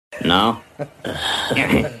No.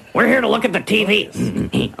 We're here to look at the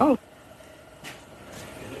TV. Oh.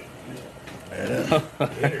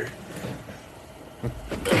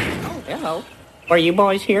 Oh, hello. Are you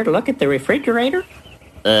boys here to look at the refrigerator?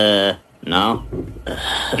 No.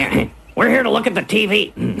 We're here to look at the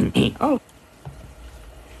TV. Oh.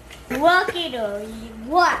 Rocket or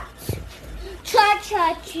what?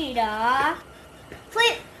 Cha-cha-cheetah.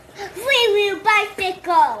 Free-wheel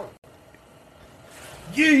bicycle.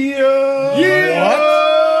 Yeah!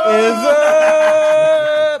 What is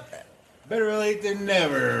up? Better late than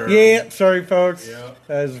never. Yeah, sorry folks. Yeah.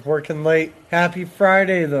 I was working late. Happy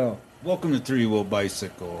Friday though. Welcome to Three Wheel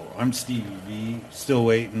Bicycle. I'm Stevie V. Still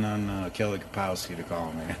waiting on Kelly Kapowski to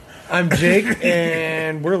call me. I'm Jake,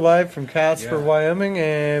 and we're live from Casper, Yeah. Wyoming,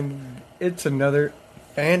 and it's another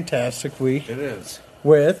fantastic week It is.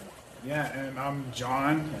 with... Yeah, and I'm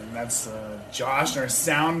John, and that's Josh, our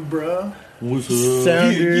sound bro. Sound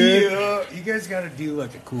dude. Yeah. You guys got to do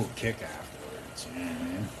like a cool kick afterwards. You know what I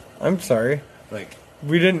mean? I'm sorry. Like,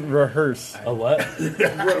 We didn't rehearse. A what?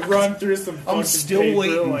 Run through some fucking I'm still paper,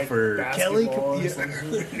 waiting like for Kelly. basketball or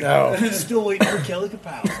something. No. I'm still waiting for Kelly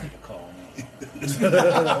Kapowski to call me.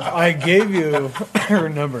 I gave you her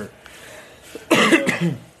number.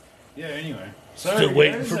 Yeah. Anyway. Sorry, Still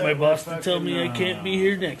waiting guys, for my we're boss to tell fucking, me I can't be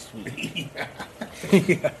here next week.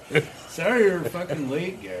 Sorry you're fucking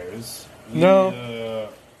late, guys.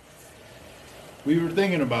 We were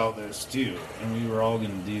thinking about this too, and we were all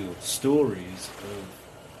going to do stories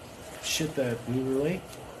of shit that we were late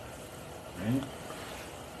for, right?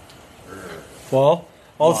 Well,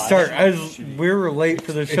 I'll Why? start. Shitty. We were late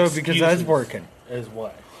for the show because I was Excuses. working. As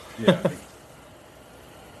what? Yeah.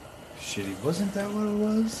 Shitty. Wasn't that what it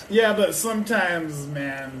was? Yeah, but sometimes,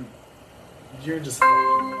 man, you're just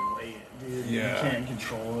fucking late, dude. Yeah. You can't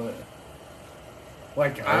control it.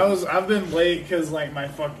 Like, I've been late because, like, my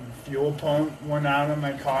fucking fuel pump went out in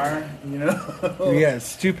my car, you know? Yeah,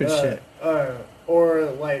 stupid shit. Or,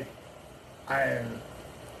 like, I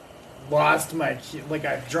lost my key. Like,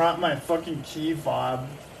 I dropped my fucking key fob.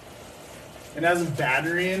 It has a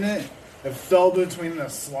battery in it. It fell between the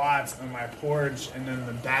slots on my porch, and then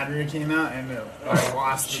the battery came out, and I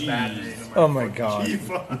lost the battery. To Oh my fucking God. key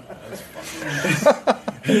fob.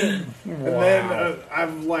 And then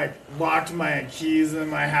I've like locked my keys in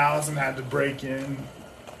my house and had to break in.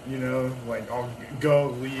 You know, like I'll go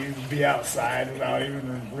leave, be outside without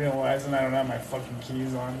even realizing I don't have my fucking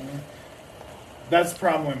keys on me. That's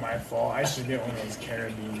probably my fault. I should get one of those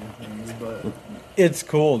carabiner things, but It's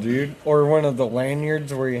cool, dude. Or one of the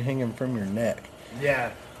lanyards where you hang them from your neck.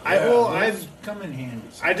 yeah. I come in handy.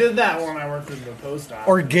 I did that when I worked at the post office.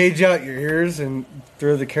 Or gauge out your ears and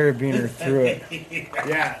throw the carabiner through it.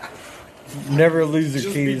 Yeah, Never lose your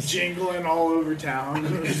just keys. be jingling all over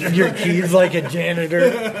town. Your keys like a janitor.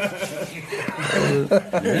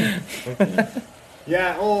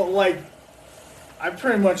 Yeah, well, like, I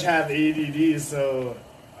pretty much have ADD, so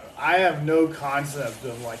I have no concept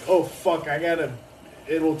of, like, oh, fuck,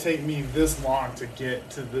 it'll take me this long to get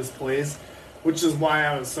to this place, which is why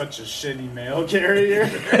I was such a shitty mail carrier.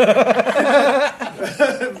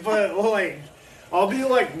 But, like, I'll be,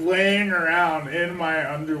 like, laying around in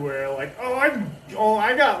my underwear, like,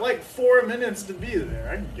 I got, like, 4 minutes to be there.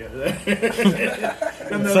 I can get there.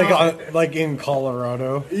 And It's then like in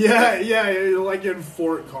Colorado. yeah, you're like in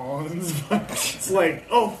Fort Collins. It's like,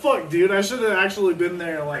 oh fuck, dude, I should have actually been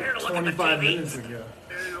there like 25 minutes ago.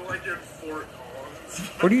 You're like in Fort Collins.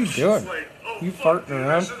 What are you doing? Like, oh, You fuck, farting dude, I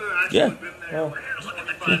around? should have actually Yeah. been there like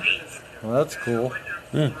 25 minutes ago. Well, that's cool.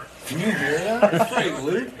 Can you hear that? It's pretty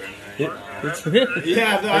looping.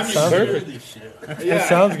 Yeah, I mean, sounds perfect. yeah. That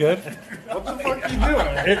sounds good. What the fuck you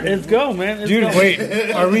doing? Let's go, man. Let's Dude, go.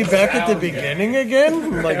 wait. Are we back at the beginning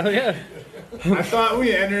again? Like, Hell yeah. I thought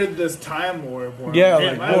we entered this time warp. Where Yeah,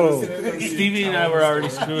 I'm like, I whoa. was in these Stevie and I were already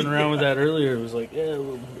screwing around with that earlier. It was like, yeah,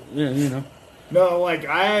 well, yeah, you know. No, like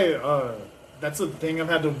that's a thing I've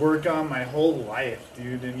had to work on my whole life,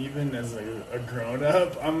 dude. And even as a grown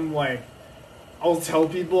up, I'm like, I'll tell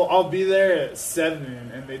people I'll be there at 7,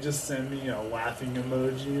 and they just send me a laughing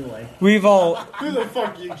emoji. Like, we've all... who the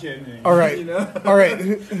fuck you kidding? All right. You know? All right.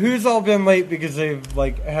 Who's all been late because they've,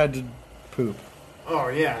 like, had to poop? Oh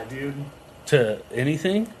yeah, dude. To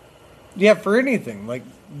anything? Yeah, for anything. Like,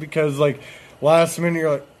 because, like, last minute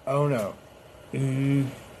you're like, oh no.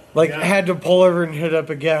 Like, Yeah. had to pull over and hit up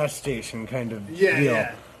a gas station kind of Yeah, deal.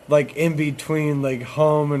 yeah. Like, in between, like,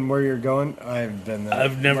 home and where you're going. I've been there.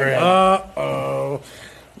 I've never had. Uh-oh.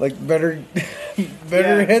 Like, better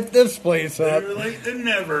hit this place up. Better late than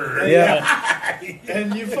never. Yeah.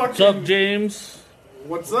 And you What's fucking up, James?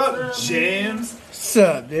 What's up, James? What's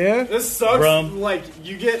up, dude? This sucks. Brum. Like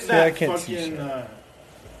you get Yeah, I that can't see fucking shit.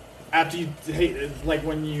 after you like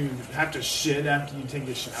when you have to shit after you take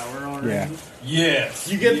a shower already. Yeah.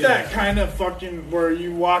 Yes. You get that kind of fucking where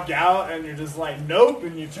you walk out and you're just like, nope,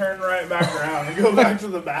 and you turn right back around and go back to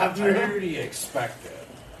the I bathroom. already expect it.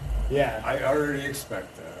 Yeah. I already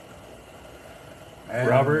expect that. And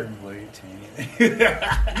Robert? You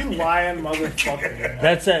lying motherfucker.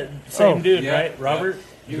 That's that same Oh, dude, yeah, right? Robert?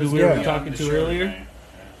 He Who was we gonna were be talking on the to show earlier? tonight.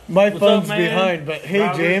 My What's phone's up, man? behind, but hey,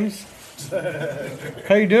 Robert? James.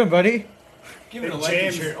 How you doing, buddy? Give it a Hey, like and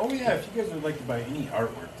James. share. Oh yeah, if you guys would like to buy any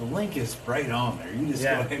artwork, the link is right on there. You just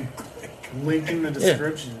Yeah. go ahead and click. Link in the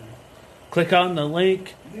description. Click on the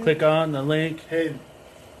link. Click on the link. Hey,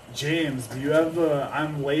 James, do you have a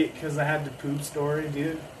I'm late because I had to poop story,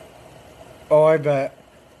 dude? Oh, I bet.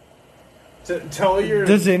 Tell your...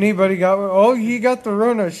 Does anybody got one? Oh, you got the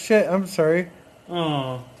Rona. Shit, I'm sorry.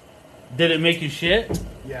 Oh. Did it make you shit?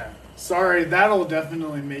 Yeah. Sorry, that'll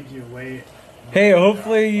definitely make you late. Hey,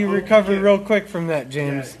 hopefully you Oh, recover yeah. real quick from that, Yeah,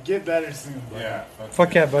 James. get better soon, bud. Yeah.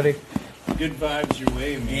 Fuck yeah, buddy. Good vibes your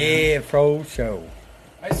way, man. Yeah, pro show.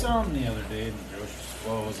 I saw him the other day in the grocery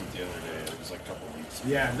store. Well, it wasn't the other day. It was like a couple weeks ago.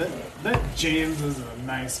 Yeah, that James is a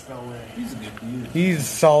nice fella. He's a good dude. He's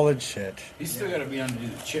solid shit. He's still got to be on to do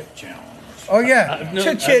the chip challenge. Oh yeah, I've known-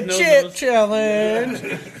 chit I've chit known chit those-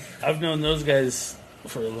 challenge. I've known those guys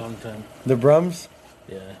for a long time. The Brums.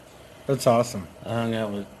 Yeah. That's awesome. I hung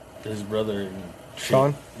out with his brother and shit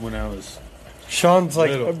Sean? when I was. Sean's like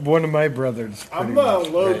Little. one of my brothers. I'm pretty much.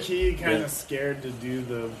 low key kind of Yeah. scared to do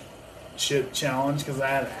the chip challenge because I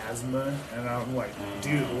had asthma, and I'm like,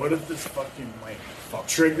 dude, what if this fucking like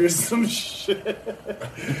triggers some shit?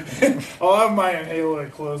 I'll have my inhaler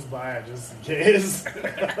close by just in case.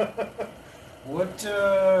 What?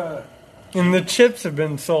 And the chips have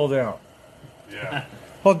been sold out. Yeah.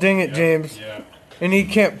 Oh dang it, James. Yeah. And he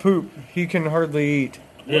can't poop. He can hardly eat.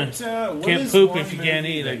 Yeah. What Can't is poop one if you can't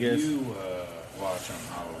movie eat, I that guess. You watch on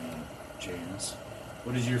Halloween, James.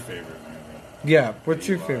 What is your favorite movie? Yeah. What's that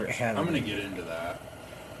your you favorite watch? Halloween? I'm gonna get into that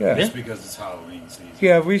Yeah. just because it's Halloween season.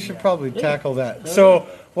 Yeah, we should probably tackle that. So,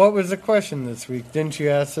 what was the question this week? Didn't you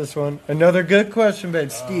ask this one? Another good question by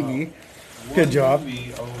Stevie. Good One job.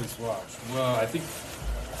 Movie always watch. Well, I think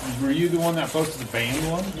were you the one that posted the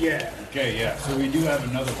band one? Yeah. Okay, yeah. So we do have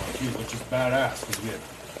another one too, which is badass because we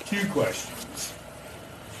have 2 questions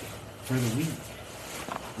for the week.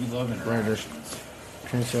 We love interactions.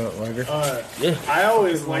 Can you show it later? Yeah. I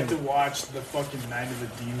always like to watch the fucking Night of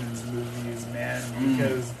the Demons movies, man,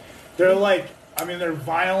 because they're like, I mean, they're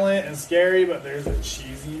violent and scary, but there's a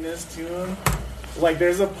cheesiness to them. Like,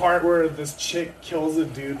 there's a part where this chick kills a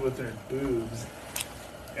dude with her boobs,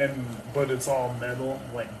 but it's all metal,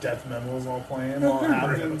 like death metal is all playing while it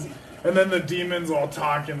happens. And then the demons all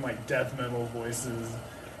talk in like death metal voices.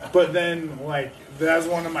 But then, like, that's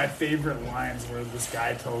one of my favorite lines where this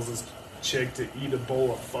guy tells this chick to eat a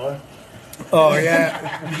bowl of fuck. Oh,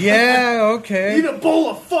 yeah. Yeah, okay. Eat a bowl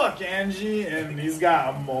of fuck, Angie! And he's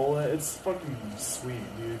got a mullet. It's fucking sweet,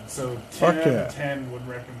 dude. So 10 Fuck out yeah. of 10 would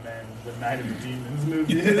recommend the Night of the Demons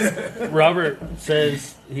movies. Robert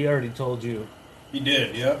says he already told you. He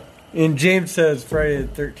did, yep. And James says Friday the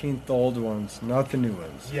 13th, the old ones, not the new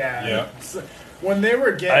ones. Yeah. Yeah. So, when they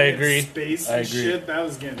were I getting agree. in space I and agree. shit, that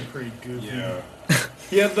was getting pretty goofy. Yeah.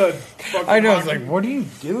 He had the fucking I know, I was hockey- like, what are you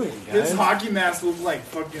doing, His guys? hockey mask looked like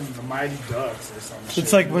fucking the Mighty Ducks or some shit.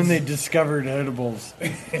 It's like when they discovered edibles.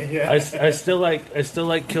 yeah. I still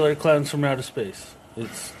like Killer Clowns from Outer Space.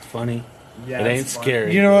 It's funny. Yeah, It ain't it's fun.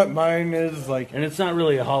 scary. You know what mine is? Like, And it's not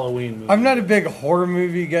really a Halloween movie. I'm not a big horror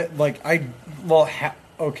movie guy. Like,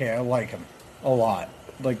 okay, I like them a lot.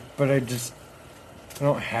 Like, but I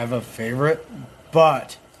don't have a favorite.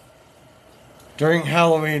 But during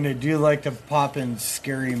Halloween, I do like to pop in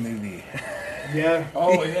Scary Movie. Yeah.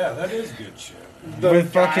 Oh yeah, that is good shit. The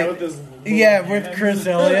With guy fucking- with his little Yeah, with hand. Chris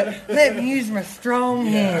Elliott. Let me use my strong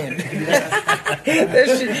hand.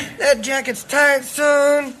 that jacket's tight,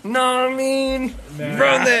 son. Know what I mean? Nah.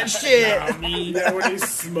 Run that shit. Then when he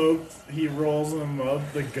smoked, he rolls him up.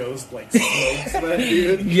 The ghost like smokes that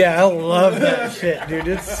dude. Yeah, I love that shit, dude.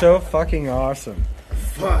 It's so fucking awesome.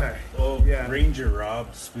 Fuck. Well, Yeah. Ranger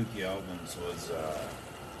Rob's spooky albums was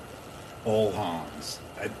Ol Hans.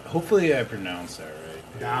 Hopefully I pronounced that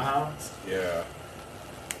right. dude. House. Yeah.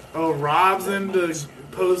 Oh, Rob's into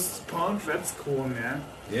post punk. That's cool, man.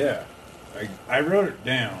 Yeah. I wrote it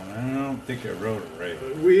down. I don't think I wrote it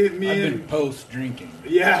right. Me I've been and post drinking.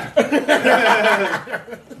 yeah,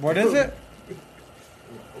 What is it?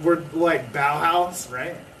 we're like Bauhaus,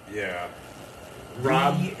 right? Yeah.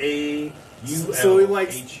 Rob. BAULH. So he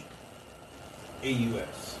likes-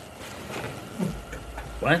 AUS.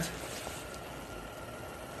 What?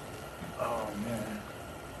 Oh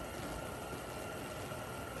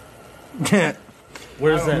man.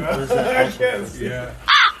 Where's that? Where's that? I can't see. Yeah.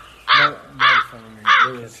 My phone ain't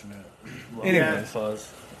catching it. Anyway,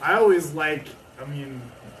 pause. I always like,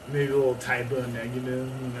 maybe a little typo negative,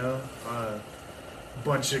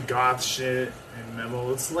 bunch of goth shit and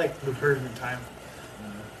metal. It's like the perfect time.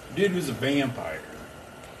 Dude was a vampire.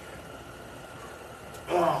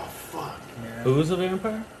 Oh, fuck, man. Who's a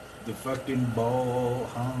vampire? The fucking ball,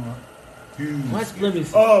 huh? What? Let me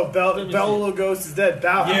see. Oh, Let me Bela Lugosi's dead.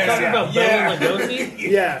 That Yeah. Talking about Yeah. Bela Lugosi?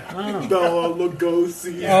 Yeah. Oh. Bela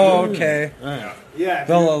Lugosi. Oh, okay. Alright. Yeah. dude.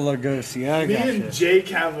 Bela Lugosi. I Me gotcha. and Jake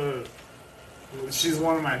have she's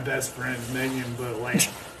one of my best friends, Megan, but like,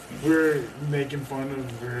 we're making fun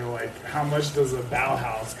of her, like, how much does a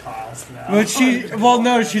Bauhaus cost now? But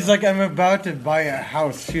no, she's like, I'm about to buy a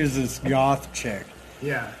house. She was this goth chick.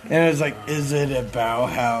 Yeah. And I was like, is it a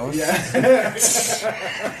Bauhaus? Yeah.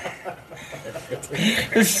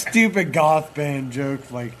 A stupid goth band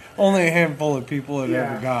joke, like, only a handful of people had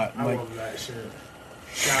ever got. I Like, love that shit.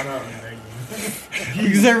 Shout out to Megan.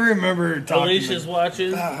 because I remember her talking Alicia's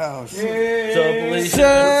watching. Bauhaus. So,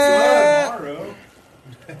 Alicia. Tomorrow.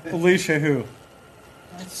 Alicia who?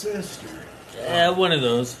 My sister. Yeah, one of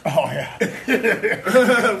those. Oh, yeah.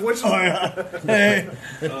 Which Oh, yeah. Hey.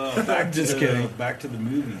 Back Just to kidding. Back to the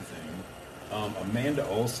movie thing. Amanda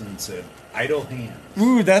Olsen said, "Idle hands."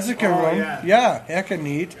 Ooh, that's a good Oh, one. yeah. Yeah, hecka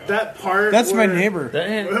neat. that part That's my where- neighbor.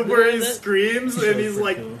 Where he screams and he's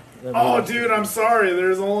like, That'd be "Oh, awesome. dude, I'm sorry.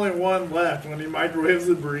 There's only one left." When he microwaves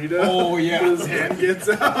the burrito, Oh, yeah. his hand gets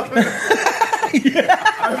out.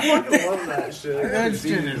 I fucking love that shit. That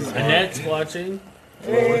shit is Annette's watching.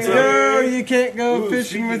 What's up? No, you can't go Ooh, fishing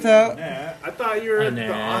speaking without. of that, I thought you were at the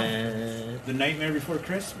Annette. The Nightmare Before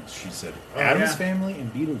Christmas, she said. Oh, Addams yeah. Family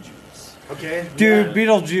and Beetlejuice. Okay, Dude, yeah.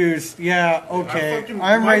 Beetlejuice. Yeah, okay.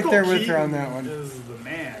 I'm right there with her on that Michael one. Keaton is the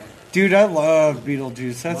man. Dude, I love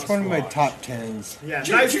Beetlejuice. That's Must one of my watch. top tens. Yeah,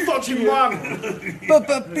 nice fucking model. But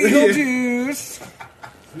Beetlejuice.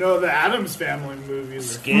 No, the Addams Family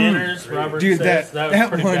movies. Are Scanners, Robert Dude, says. that was a that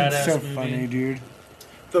pretty one's badass so movie. funny, dude.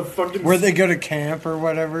 the fucking Where they go to camp or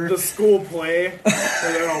whatever. the school play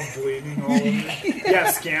where they're all bleeding all over. Yeah,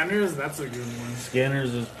 Scanners. That's a good one.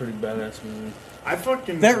 Scanners is a pretty badass movie. I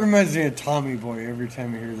fucking That reminds me of Tommy Boy every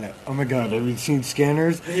time I hear that. Oh my god, have you seen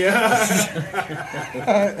Scanners? yeah.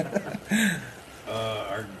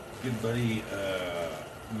 Our good buddy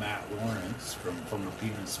Matt Lawrence from the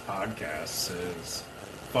Penis Podcast says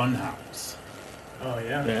Funhouse. Oh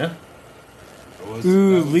yeah. Yeah? That was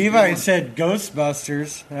Ooh, a Levi good said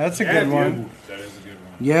Ghostbusters. That's a Yeah, good dude. one. one. That is a good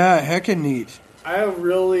one. Yeah, hecka neat. I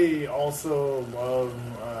really also love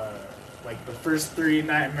like the first three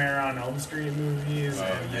Nightmare on Elm Street movies, Oh,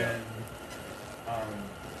 and yeah.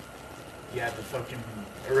 then the fucking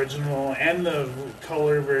original and the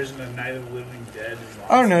color version of Night of the Living Dead. Is awesome.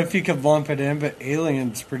 I don't know if you could lump it in, but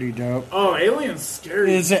Alien's pretty dope. Oh, Alien's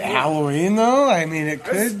scary. Is it Halloween though? I mean, it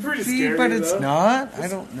It's could pretty be, scary, but it's though. not. I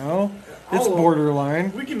don't know. It's I'll-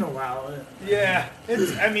 borderline. We can allow it. Yeah,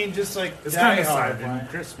 it's. I mean, just like It's Die kinda Hard sci-fi. and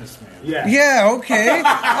Christmas Man. Yeah. Yeah. Okay. All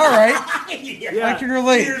right. Yeah. I can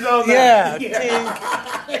relate. Cheers on Yeah. that.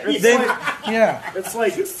 It's They- like, Yeah. it's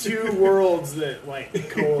like two worlds that like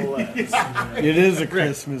coalesce. You know? It is a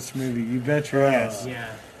Christmas movie. You bet your ass. Yeah.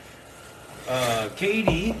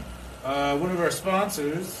 Katie, one of our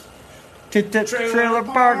sponsors. Trailer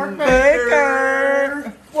Park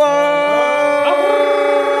Baker.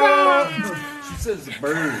 Whoa. She says the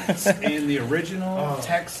birds in the original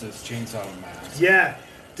Texas Chainsaw Massacre. Yeah,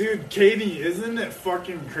 dude, Katie, isn't it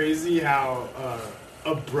fucking crazy how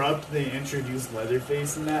abrupt they introduced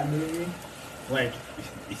Leatherface in that movie? Like,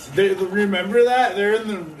 remember that?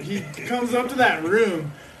 He comes up to that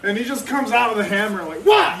room and he just comes out with a hammer, like,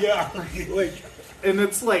 what? Yeah. Like, and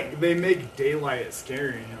it's like they make daylight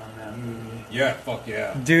scary on that movie. Yeah, fuck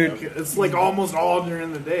yeah. Dude. It's like almost all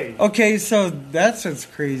during the day. Okay, so that's what's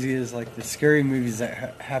crazy is like the scary movies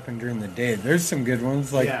that happen during the day. There's some good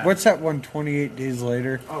ones. Like, Yeah. what's that one, 28 Days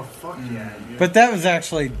Later? Oh, fuck yeah. Dude. But that was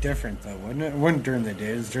actually different, though, wasn't it? It wasn't during the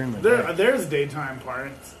day, it was during the day. There's daytime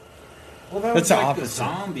parts. Well, that That's was the like the opposite.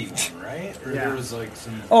 zombie one, right? Or Yeah. there was like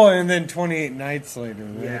some. Oh, and then 28 Nights Later,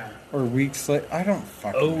 right? Yeah. Or weeks later. I don't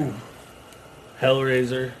fucking Oh. know.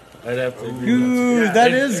 Hellraiser. I'd have to agree. Ooh, Yeah.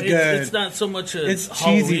 that It- is good. It's not so much a It's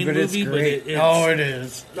Halloween cheesy, but it's movie, great. But Oh, it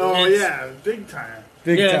is. Oh, It's- yeah, big time.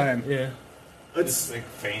 Big yeah, time. Yeah. It's Like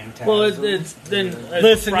Phantasm. Well, it's then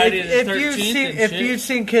Listen, Friday if the you've 13th seen and if shit. you've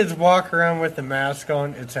seen kids walk around with the mask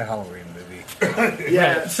on, it's a Halloween movie.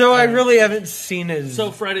 Yeah. So I really haven't seen his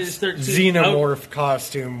So Friday the 13th. xenomorph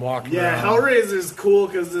costume walking Yeah, around. Hellraiser's cool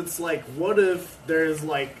because it's like, what if there's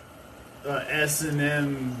like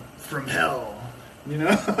S&M from hell? You know?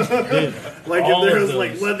 Like all if there of was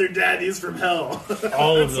like those. leather daddies from hell.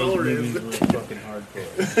 All of That's those Hellraiser. movies were fucking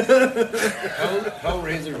hardcore.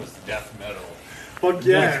 Hellraiser was death metal. Fuck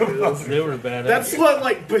yeah. it is. They were badass. That's what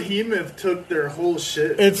like Behemoth took their whole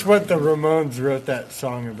shit. It's what the Ramones wrote that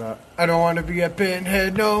song about. I don't want to be a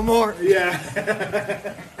pinhead no more. Yeah.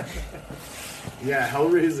 Yeah,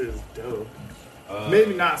 Hellraiser is dope.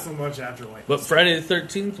 Maybe not so much after like. But Friday the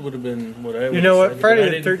 13th would have been what I would You know what? say. I Friday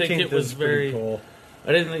the didn't think 13th it was is pretty very cool.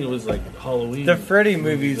 I didn't think it was like Halloween. The Freddy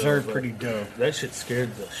movies though, are but pretty dope. That shit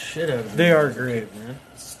scared the shit out of me. They are as a great. kid, man.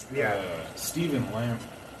 Yeah. Stephen Lamp.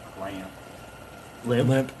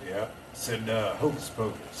 Limp. Yeah. Said Hocus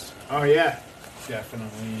Pocus. Oh yeah.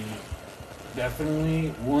 Definitely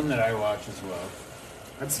one that I watch as well.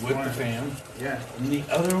 That's With fun. the fam. Yeah. And the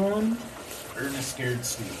other one, Ernest Scared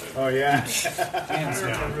Stupid. Oh yeah. Hands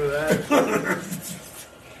I down. remember that.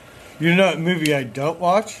 You know what movie I don't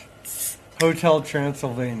watch? Hotel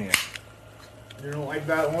Transylvania. You don't like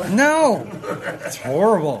that one? No! It's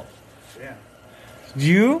horrible. Yeah.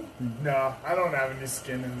 You? No, I don't have any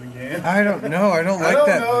skin in the game. I don't know. I don't like I don't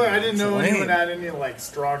that. know. movie. I didn't It's know lame. anyone had any like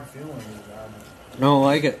strong feelings about it. I don't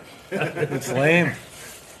like it. It's lame.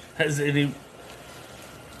 Has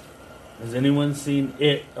anyone seen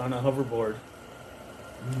it on a hoverboard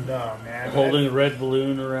No, man. holding a red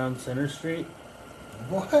balloon around Center Street?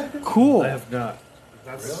 What? Cool. I have not.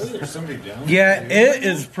 That's Really? There's somebody down Yeah, there? it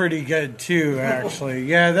is pretty good too, actually.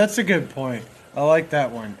 Yeah, that's a good point. I like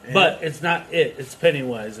that one. But it's not it. It's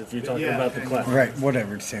Pennywise. If you're talking Yeah, about the clown. Right,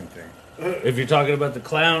 whatever, same thing. If you're talking about the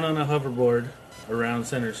clown on a hoverboard around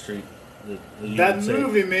Center Street, you That would say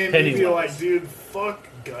movie made me feel Pennywise. like, dude, fuck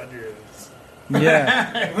gutters.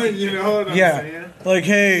 Yeah. You know what I'm Yeah. saying? Like,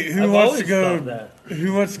 hey, who I've wants always to go thought that.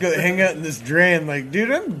 who wants to go hang out in this drain? Like, dude,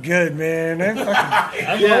 I'm good, man. I'm fucking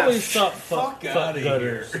I've Yeah. always thought fuck outta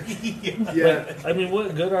gutters. Yeah. But, I mean,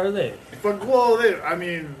 what good are they? Fuck, well,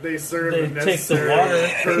 they serve They a take the necessary water.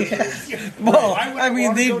 purpose. well, Why would I I mean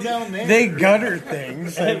wanna go down there? they gutter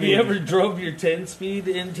things. I Have you mean, ever drove your 10-speed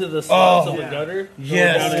into the slots Oh. of a gutter?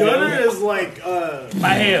 Yes. Going down a Gutter hill? is like,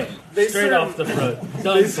 Bam! They Straight serve- off the front.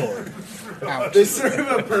 Done for. they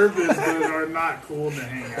serve a purpose, but are not cool to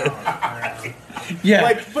hang out around. yeah.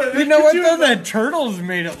 Like, but you know could what you though? ima- That turtles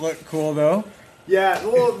made it look cool though. Yeah,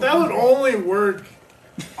 well, that would only work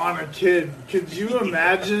on a kid. Could you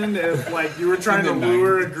imagine if, like, you were trying to In the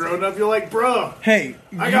lure a grown up? You're like, bro, Hey,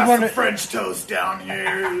 I you got want some to, French toast down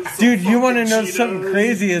here. some dude? You want to fucking know something Cheetos.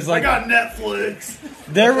 crazy? Is I like got Netflix.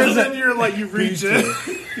 there was And then a you're like, you reach it.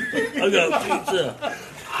 I got pizza.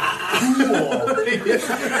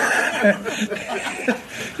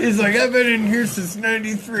 he's like I've been in here since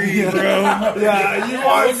 '93, bro. Yeah, you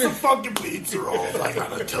want some fucking pizza rolls? I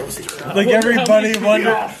got a toaster. Like everybody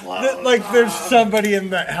wondered, off, wow. like there's somebody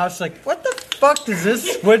in that house like, what the fuck does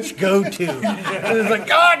this switch go to? And it's like,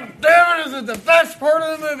 God damn it, is it the best part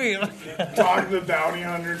of the movie? Dog the bounty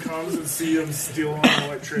hunter comes and see him stealing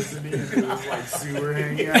electricity into his like sewer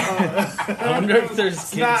hanging out. I wonder if there's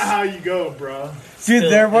It's not kids. how you go, bro.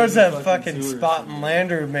 Dude, there was in a the fucking fucking sewers. spot in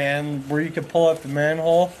Lander, man, where you could pull up the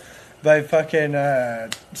manhole by fucking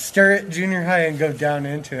stare at junior high and go down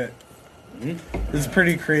into it. It's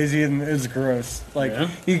pretty crazy and it's gross. Like, Yeah?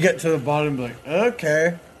 you get to the bottom and be like,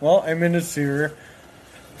 okay, well, I'm in a sewer.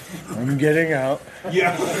 I'm getting out.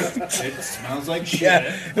 Yeah. It smells like shit.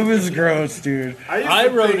 Yeah, it was gross, dude. I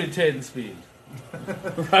rode a 10-speed.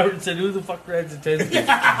 Robert said, who the fuck rides a 10-speed?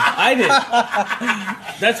 I did.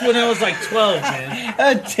 That's when I was like 12, man.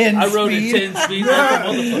 A 10 I rode speed. a 10-speed like a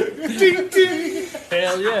motherfucker. Ding, ding.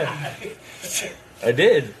 Hell yeah. I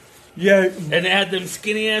did. Yeah. And it had them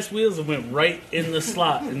skinny ass wheels that went right in the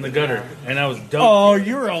slot in the gutter. And I was dumb. Oh,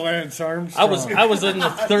 you were a Lance Armstrong. I was in the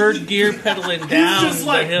third gear pedaling down just the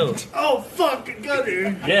like- hill. Oh fuck, a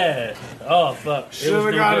gutter. Yeah. Oh fuck. It Should was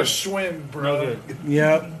have no got a good. Schwinn, bro. No good.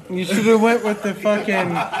 Yep. You should have went with the fucking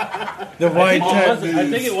the white type I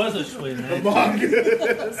think it was a Schwinn, man.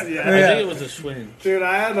 Mongoose. I Yeah. think it was a Schwinn. Dude,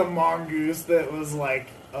 I had a mongoose that was like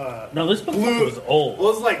No, this book Blue. was old. It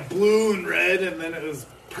was like blue and red, and then it was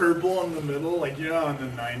purple in the middle. Like, you know, in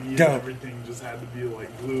the 90s, Dope. everything just had to be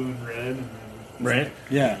like blue and red. And then Right?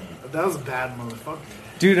 Yeah. but that was a bad motherfucker.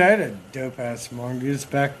 Dude, I had a dope ass mongoose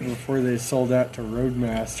back before they sold out to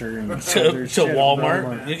Roadmaster and sold their To shit at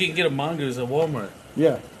Walmart. You can get a mongoose at Walmart.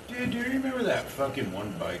 Yeah. Dude, do you remember that fucking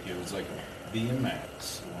one bike? It was like a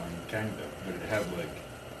BMX one, kind of, but it had like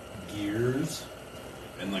gears,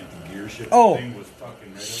 and like the gear shift Oh. thing was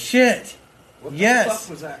fucking right up. Shit. What the Yes. fuck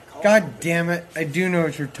was that called? God damn it. I do know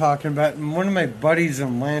what you're talking about. And one of my buddies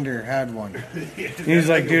in Lander had one. He was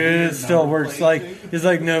like, dude, it still works. Like, he's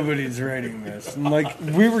like, nobody's rating this. And like,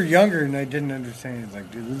 we were younger and I didn't understand. He's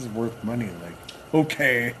like, dude, this is worth money. Like,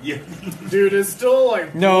 okay. Yeah. Dude, it's still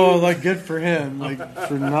like No, like, good for him. Like,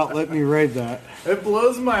 for not letting me ride that. it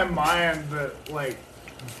blows my mind that like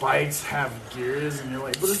bikes have gears, and you're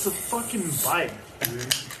like, but it's a fucking bike,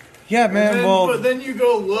 dude. Yeah, man, But then you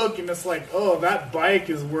go look, and it's like, oh, that bike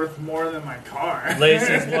is worth more than my car.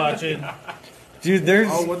 Lacey's watching. dude, there's...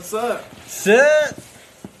 Oh, what's up? Sit!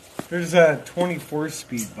 There's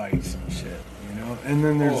 24-speed bikes and shit, you know? And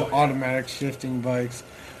then there's automatic shifting bikes.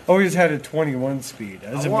 Always had a 21-speed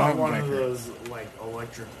as I a want mountain one of biker. those like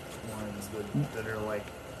electric ones that are like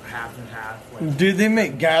half and half. Like, Dude, they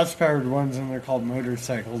make gas-powered ones and they're called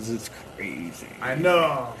motorcycles. It's crazy. I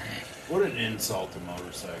know. What an insult to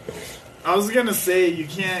motorcycles. I was gonna say you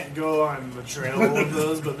can't go on the trail with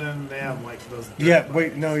those, but then they have like those. dirt Yeah, bikes.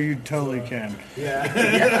 wait, no, you totally can. Yeah.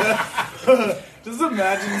 Just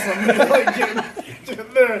imagine somebody like getting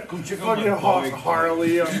their check out my fucking bike.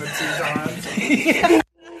 Harley on the Tetons.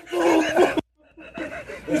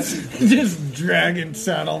 Just dragging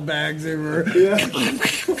saddlebags over. Yeah.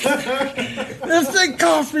 This thing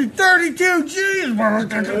cost me 32 G's.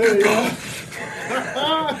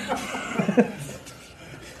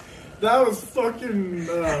 That was fucking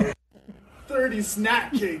 30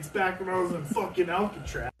 snack cakes back when I was in fucking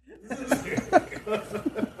Alcatraz.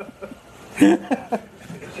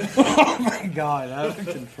 Oh my god, out of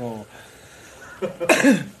control.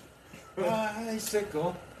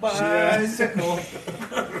 Bicycle. Bicycle.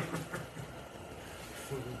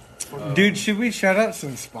 Dude, should we shout out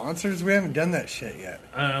some sponsors? We haven't done that shit yet.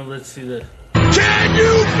 Let's see the. Can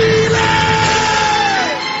you feel it?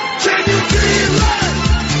 Can you feel it?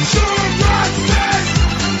 Sure Rockstead.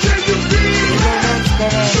 Can you feel it?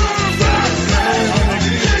 Sure Rockstead.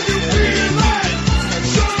 Can you feel it?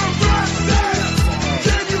 Sure Rockstead.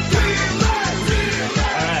 Can you feel it?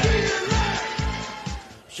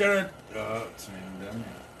 Shut it. It's me.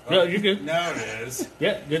 No, you're good. Now it is.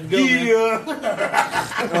 Yeah, good to go, man.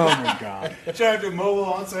 Yeah. Oh my god. Shout out to Mobile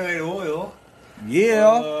On-Site Oil.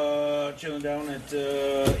 Yeah. Chilling down at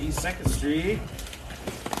East 2nd Street.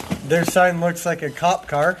 Their sign looks like a cop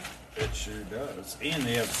car. It sure does. And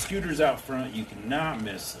they have scooters out front. You cannot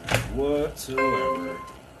miss them whatsoever.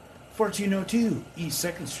 1402 East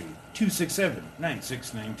 2nd Street.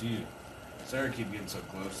 267-9692. Sorry I keep getting so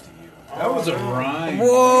close to you. That was a rhyme.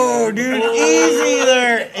 Whoa, dude, easy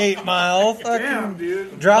there, 8 Mile. Damn, Fucking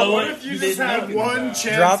dude. drop Oh, What wait. if you You just didn't had make it one that.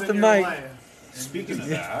 chance Drop in the your mic. life? Speaking of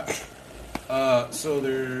that, so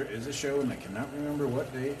there is a show, and I cannot remember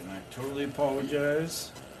what date, and I totally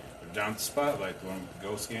apologize. They're down at the Spotlight, the one with the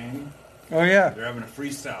Ghost Gang. Oh yeah. They're having a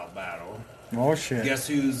freestyle battle. Oh shit. Guess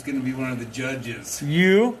who's going to be one of the judges?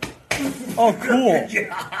 You? Oh, cool.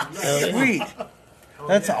 Sweet.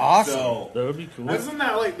 That's awesome. So, That would be cool. Wasn't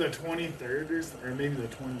that like the 23rd or maybe the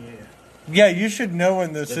 28th? Yeah, you should know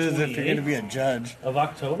when this The is if you're going to be a 28th? judge. Of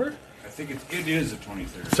October? I think it is the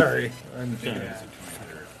 23rd. Sorry. I think it is the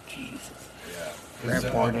 23rd. Jesus. Yeah. Grab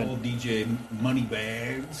Because pardon. old DJ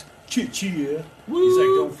Moneybags. Chia. He's like,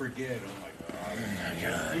 don't forget. I'm like, oh my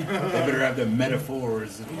god. They better have the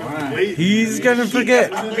metaphors in line. Wait, He's going to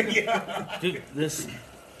forget. Dude, this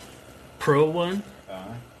Pro one,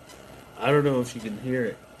 I don't know if you can hear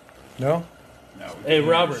it. No? No, we Hey, can't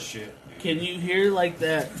hear Robert, shit, dude. Can you hear like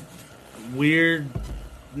that weird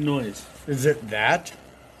noise? Is it that?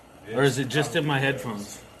 Or is it just in my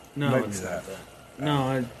headphones? No, Might it's be not that. that.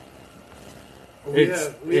 No, we it's,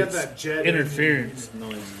 had it's that jet interference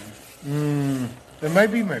noise. It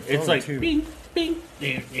might be my phone, It's like too. bing, bing.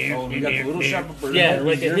 Oh, we got the little shop of birds. Yeah, Might be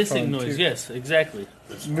like a your hissing phone, noise. too. Yes, exactly.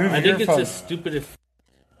 Move I your think it's phone. as stupid if.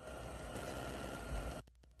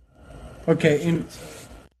 Okay, in,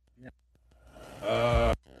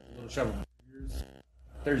 Little shop of birds.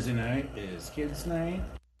 Thursday night is kids' night.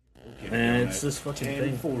 Okay, Man, it's this fucking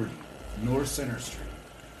thing. 1040 North Center Street.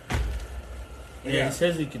 Yeah, he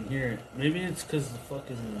says he can hear it. Maybe it's because the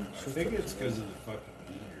fucking. I think it's because of the fucking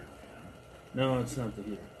heater. No, it's not the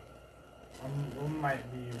heater.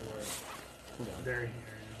 might be what they're hearing,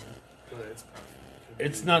 but it's probably.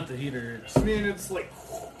 It's not the heater. It's, I mean, it's like.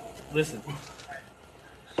 listen,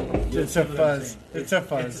 it's a fuzz. It's a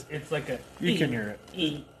fuzz. it's like a. You can hear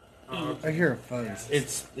it. I hear a fuzz.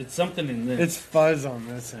 It's something in this. It's fuzz on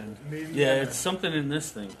this end. Maybe yeah, it's something in this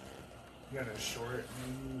thing. You got a short.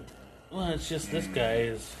 Maybe. Well, it's just this guy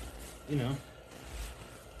is, you know.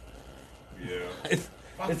 Yeah.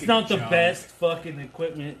 It's not the best fucking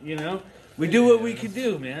equipment, you know. We do what we can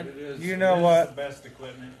do, man. It is, You know it is what? the best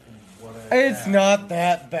equipment what I It's have. not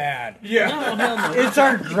that bad. No, hell no. It's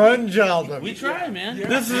our grunge album. We try, man.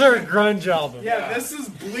 This is our grunge album. Yeah, this is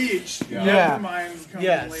Bleach. Yeah. Mine's coming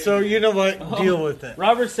Yeah, later. so you know what? Deal with it.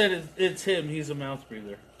 Robert said it's him. He's a mouth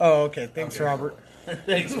breather. Oh, okay. Thanks, Robert.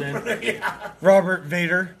 Thanks, man. Robert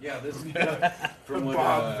Vader. Yeah, this is from what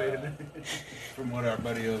from what our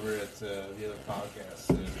buddy over at the other podcast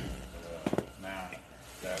said, Matt,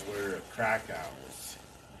 that we're crack owls.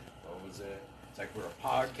 What was it? It's like we're a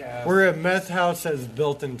podcast. We're a meth house that's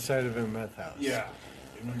built inside of a meth house. Yeah.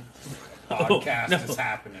 A podcast no. is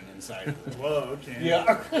happening inside of it. Whoa, okay.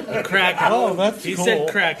 Yeah. A crack house. Oh, that's He cool. said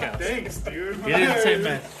crack house. Thanks, dude. He didn't say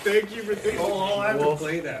meth. Thank you for thinking. Oh, I will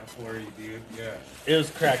play that for you, dude. Yeah. It was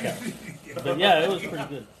crack house. But yeah, it was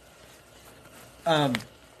pretty good.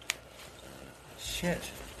 Shit.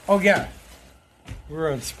 Oh, yeah.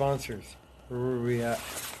 We're on sponsors. Where were we at?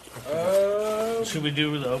 Should we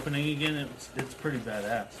do the opening again? It's pretty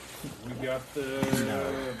badass. We got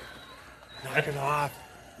the Knock it off.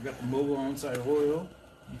 we got the mobile on-site oil.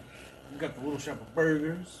 We got the little shop of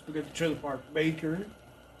burgers. We got the trailer park bakery.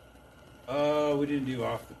 We didn't do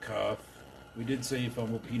off the cuff. We did say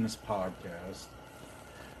Fumble Penis podcast.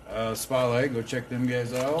 Spotlight, go check them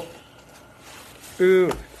guys out.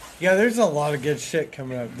 Ooh. Yeah, there's a lot of good shit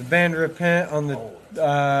coming up. The band Repent on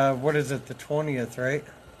the, what is it, the 20th, right?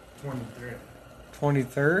 23.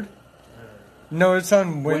 23rd? No, it's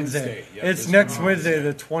on Wednesday. Wednesday, yeah, It's this next coming Wednesday,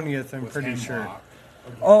 Wednesday. the 20th, I'm With pretty sure. Hemlock.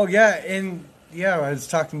 Oh, yeah, and yeah, I was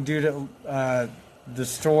talking to dude at the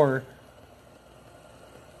store,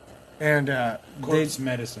 and Corpse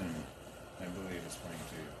Medicine, I believe, is playing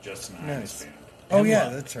too. Justin and Nice. I's band. oh, yeah,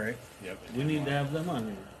 Hemlock. that's right. Yep. We need to have them on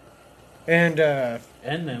here. And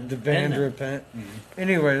And them. the and band them. Repent.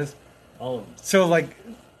 Anyways, All of them. so like,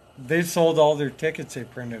 they sold all their tickets they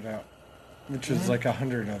printed out, which was like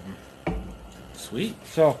 100 of them. Sweet.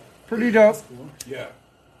 So, pretty dope. Yeah.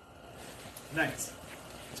 Nice.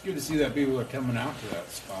 It's good to see that people are coming out to that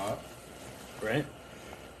spot. Right?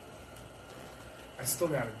 I still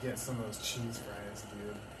gotta get some of those cheese fries,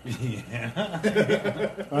 dude. Yeah.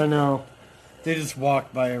 I know. They just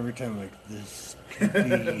walk by every time like, this could be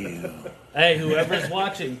you. Hey, whoever's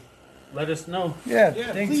watching, let us know. Yeah,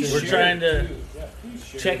 thanks. please We're share trying it, to too. Yeah, please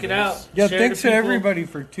share check it this. out. Yeah, Share thanks to to people. everybody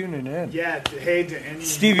for tuning in. Yeah, hey to any.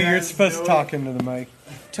 Stevie, you you're guys supposed to know- talk into the mic.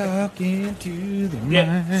 Talking to the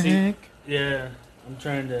Yeah, see, yeah. I'm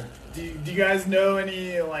trying to. Do you guys know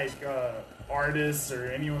any like artists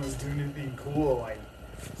or anyone who's doing anything cool? Like,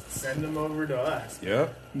 send them over to us.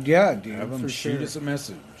 Yep. Yeah, dude, Have them for shoot sure. us a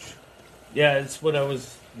message. Yeah, it's what I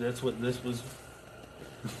was. That's what this was.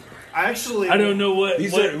 Actually, I don't know what.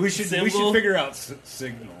 These what are, we should symbol. figure out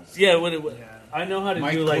signals. Yeah, what it was. Yeah. I know how to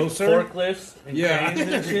Mic do like closer? forklifts and Yeah.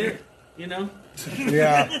 cranes and shit. You know,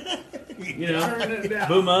 Yeah, you know, Turn it down.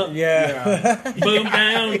 boom up, yeah. boom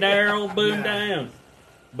down, Daryl, boom Yeah. down.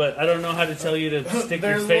 But I don't know how to tell you to stick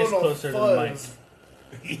your There's face little closer to the mic.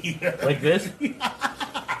 fuzz. Like this.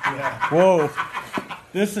 Yeah. Whoa.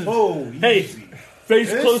 This is. Oh, Hey, face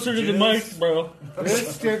This closer to the just- mic, bro.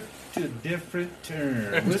 let's get to different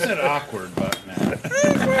terms. What's that awkward button at?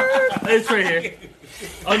 It's right here.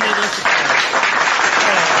 Oh no, that's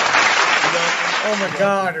Oh my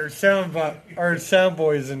god, our sound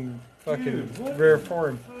boys in fucking rare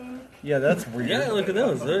form. Yeah, that's weird. yeah. Look at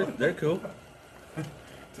those. They're cool.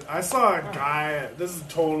 I saw a guy. This is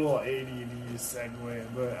total ADD segue,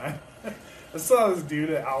 but I saw this dude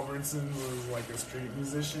at Albertsons who was like a street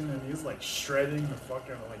musician, and he was like shredding the fuck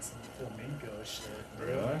out of like some flamenco shit.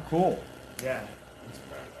 Really? Cool. Yeah.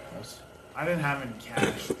 Badass. I didn't have any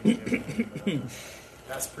cash to give him, but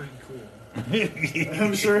that's pretty cool.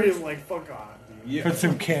 I'm sure he's like, fuck off, dude. Yeah. Put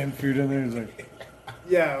some canned food in there. He's like,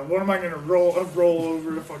 Yeah, what am I gonna roll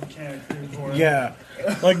over a fucking can of cream for? yeah.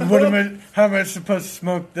 Like, what am I? How am I supposed to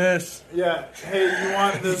smoke this? Yeah. Hey, you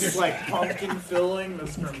want this like pumpkin filling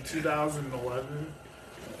that's from 2011?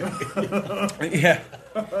 Yeah.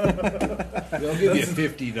 They'll give you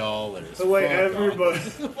 $50. So like Fuck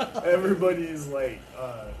off. everybody's like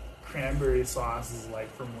cranberry sauce is like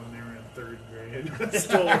from when they were in 3rd grade.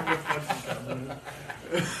 Still in the fucking company.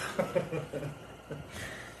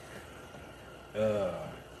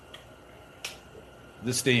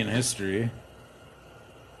 This day in history.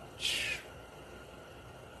 This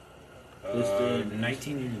day in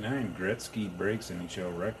 1989, Gretzky breaks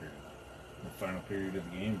NHL record. The final period of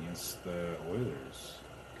the game against the Oilers.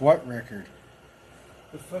 What record?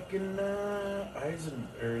 The fucking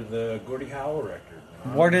the Gordie Howe record.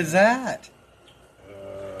 What is that?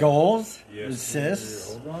 Goals? Yes,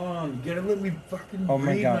 Assists? sir. Hold on, you gotta let me fucking Oh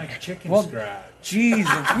my read God. my chicken Well, scratch. Jeez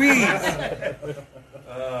Louise.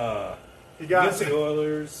 He got Against the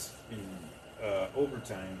Oilers in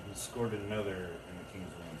overtime, he scored another, and the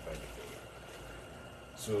Kings won 5-2.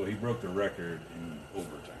 So he broke the record in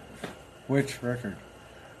overtime. Which record?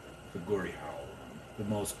 The Gordie Howe one, the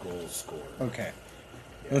most goals scored. Okay.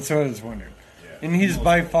 That's what I was wondering. Yeah. And he's Most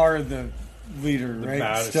by goals. far the leader, The right?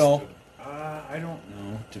 baddest- Still? I don't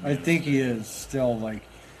know. To be I honest. think he is still, like...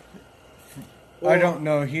 I Well, don't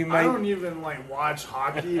know. He might... I don't even like watch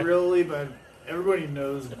hockey really, but everybody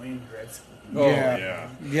knows Wayne Gretzky. Oh, Yeah.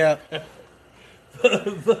 yeah. Yeah.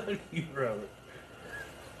 Fuck you, Robert.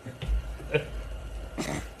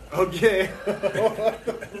 Okay. What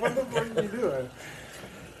the fuck are you doing?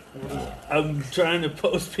 I'm trying to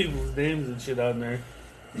post people's names and shit on there.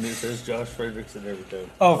 And it says Josh Fredrickson every time.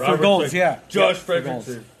 Oh, for Robert's goals, like, yeah. Josh Yeah, for goals.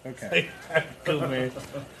 Fredrickson. Okay. Cool, man.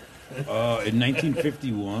 In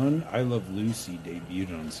 1951, I Love Lucy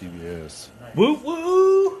debuted on CBS. Woo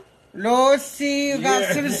woo! Lucy, you got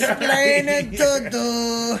some explaining to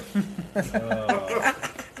do.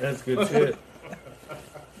 That's good shit.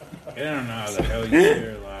 I don't know how the hell you say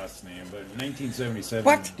her last name, but in 1977,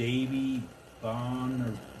 What? Davy Bond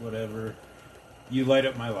or whatever, You Light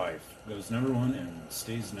Up My Life goes #1 and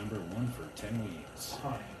stays #1 for 10 weeks.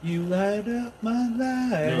 You light up my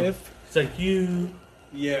No, life. it's like you.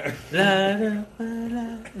 Yeah. Light up my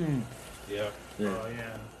life. Yeah. Yeah. Oh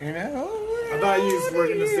yeah. You know? I thought you were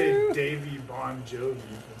gonna say Davy Bon Jovi.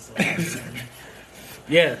 For some reason.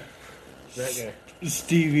 Yeah. That guy.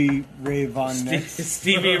 Stevie Ray Von Ness.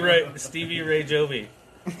 Stevie Ray Jovi.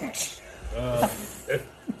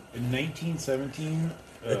 In 1917,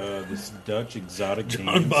 this Dutch exotic John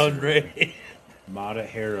dancer, Bon Ray. Mata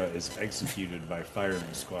Hera, is executed by firing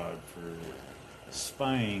squad for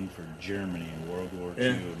spying for Germany in World War II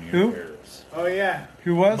Yeah. near Who? Paris. Oh yeah.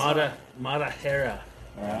 Who was? Mata Hera.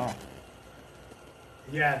 Wow.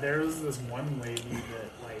 Yeah, there was this one lady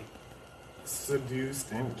that like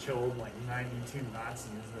seduced and killed like 92 Nazis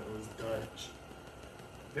that was Dutch.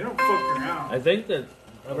 They don't fuck around. I think that.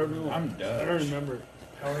 I don't know. I'm Dutch. I don't remember.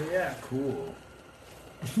 Hell yeah. Cool.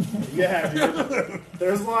 Yeah, dude.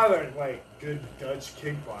 There's a lot of like good Dutch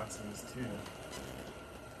kickboxers too.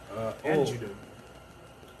 And judo.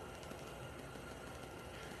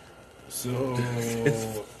 So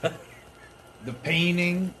the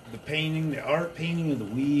art painting of the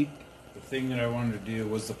week, the thing that I wanted to do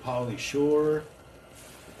was the Polly Shore,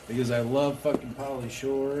 because I love fucking Polly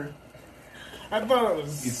Shore. I thought it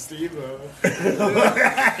was Steve-O.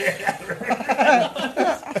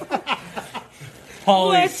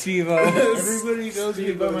 Polly Stevo. Everybody knows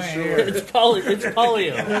me by my hair. It's polio. It's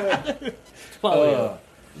polio.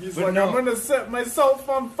 He's But like, no. I'm gonna set myself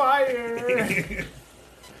on fire.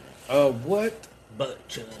 Butt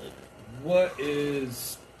chug. What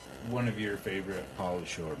is one of your favorite Polly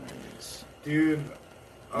Shore movies? Dude,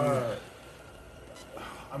 I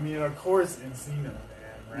mean, of course, Encino Man,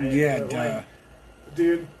 right? Yeah, But, duh. like,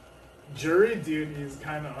 dude, Jury Duty is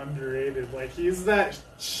kind of underrated. Like, he's that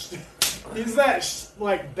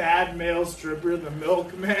like bad male stripper, the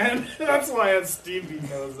milkman. That's why Stevie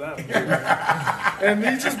knows that movie. And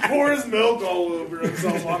he just pours milk all over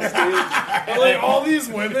himself on stage. And like all these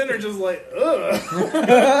women are just like, ugh.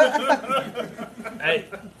 Hey,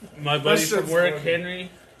 my buddy That from shit's work, funny.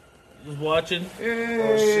 Henry, was watching.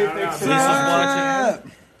 Oh, shout out. He's just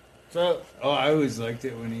watching. So Oh, I always liked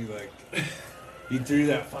it when he threw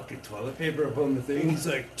that fucking toilet paper up on the thing. He's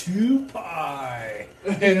like, 2 pie.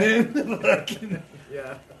 And then the fucking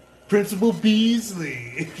Yeah. Principal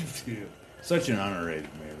Beasley. Dude, such an underrated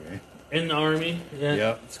movie. in the army, yeah,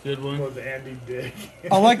 Yep. it's a good one. With Andy Dick.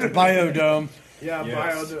 I like the Biodome. Yeah,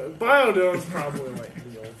 Yes. Biodome's probably like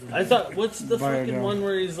the ultimate. I thought, what's the fucking Biodome. one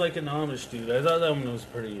where he's like an Amish dude? I thought that one was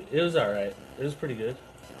pretty. It was all right. It was pretty good.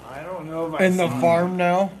 I don't know if I And the saw it. farm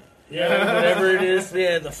now? Yeah, whatever it is.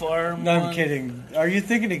 Yeah, the farm. No, I'm one. kidding. Are you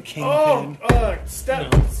thinking of Oh, Kingpin? No.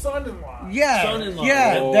 son-in-law. Yeah, Son-in-law.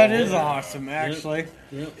 yeah, Oh, that is yeah. awesome, actually.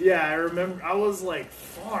 Yep. Yeah, I remember. I was like,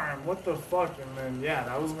 farm, what the fuck? And then, yeah,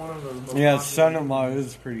 that was one of those. most Yeah, popular- son-in-law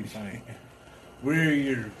is pretty funny. Where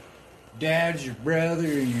your dad's your brother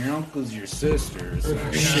and your uncle's your sisters.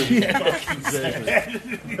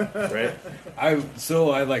 Exactly. Right. I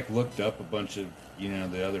like looked up a bunch of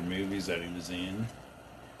the other movies that he was in.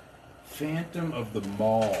 Phantom of the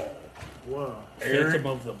Mall. Whoa. Phantom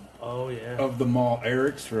of the. Oh yeah. Of the Mall.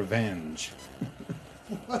 Eric's Revenge.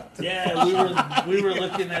 Yeah, we were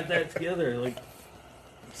looking at that together. Like,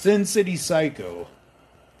 Sin City Psycho.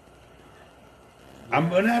 I'm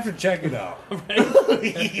gonna have to check it out.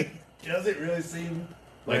 Does it really seem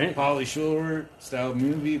like Right. a Pauly Shore style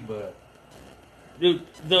movie? But dude,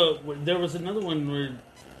 there was another one where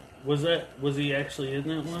was he actually in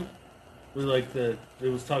that one? Was like it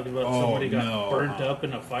was talking about Oh, somebody got no. burnt up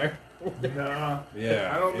in a fire. No.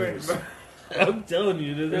 Yeah, I don't it think was- so. I'm telling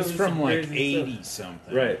you, dude, It that was was from some like crazy 80 stuff.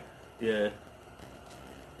 something. Right. Yeah.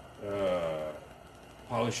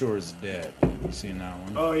 Polly Shore is Dead. You seen that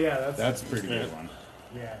one? Oh, yeah, That's a pretty good Yeah. one.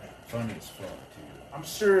 Yeah. Funny as fuck, too. I'm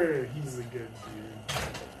sure he's a good dude.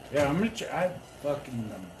 Yeah, I'm I'm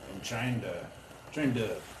trying to,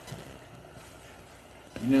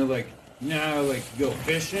 how, like, you go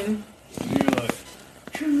fishing, and you're like,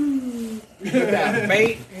 with that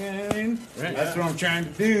bait, you know what I mean? Right. That's what I'm trying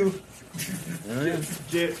to do.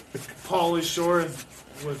 Get Pauly Shore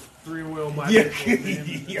with three-wheel Yeah.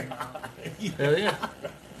 bicycle. Hell yeah.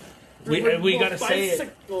 We gotta say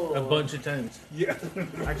it a bunch of times. Yeah.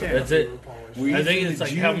 I can't That's it. remember Pauly We- Shore. I think the it's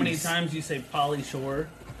like how many juice. times you say Polly Shore.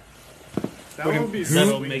 That would be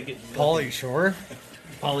That'll sweet. make it Pauly Shore.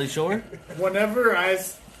 Polly Shore. Whenever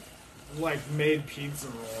like made pizza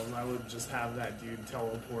rolls, I would just have that dude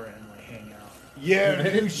teleport and like hang out. Yeah,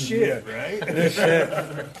 no shit, right?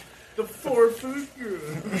 The 4 food group.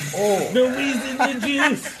 No reason the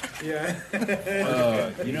juice. Yeah.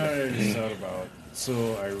 You know what I just thought about?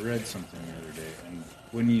 So I read something the other day, and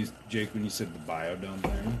when you said the biodome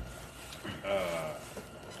thing,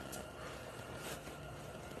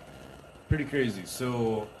 pretty crazy.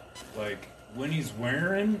 So, like, when he's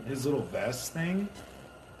wearing his little vest thing,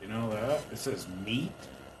 you know that? It says meat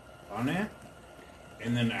on it.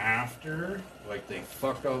 And then after, like, they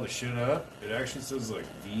fucked all the shit up, it actually says, like,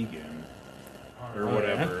 vegan or Oh,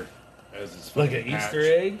 whatever. As his Like an fucking patch. Easter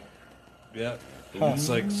egg. Yep. It's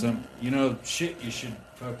like some, shit you should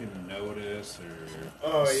fucking notice or.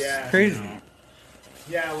 Oh yeah. Crazy. You know.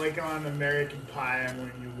 Yeah, like on American Pie,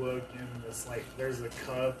 when you look and it's like there's a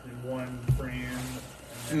cup in one frame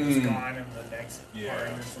and then it's gone in the next Yeah.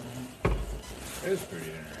 part or something. It was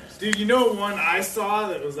pretty interesting. Dude, you know one I saw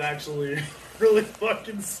that was actually really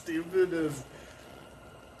fucking stupid is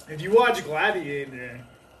if you watch Gladiator,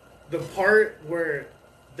 the part where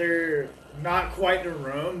they're not quite in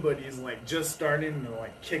Rome, but he's like just starting to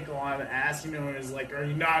like kick a lot of ass, and he's like, "Are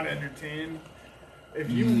you not entertained?" If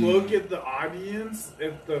you look at the audience,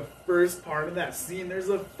 at the first part of that scene, there's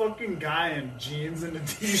a fucking guy in jeans and a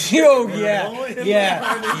t-shirt. Oh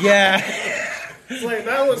yeah. It's like,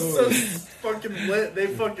 that was so fucking lit. They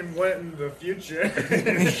fucking went in the future.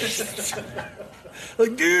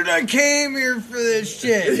 Like, dude, I came here for this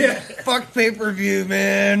shit. Yeah. Fuck pay-per-view,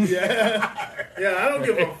 man. Yeah, I don't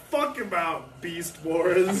give a fuck about Beast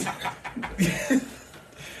Wars. I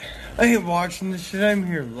ain't watching this shit. I'm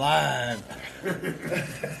here live.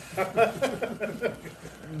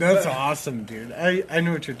 That's awesome, dude. I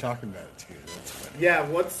know what you're talking about, too. That's funny. Yeah,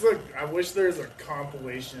 I wish there's a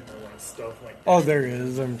compilation of like stuff like that. Oh, there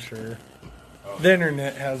is, I'm sure. The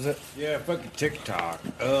internet has it. Yeah, fucking TikTok.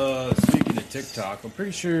 Speaking of TikTok, I'm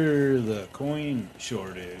pretty sure the coin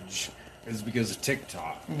shortage is because of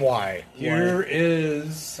TikTok. Why? Here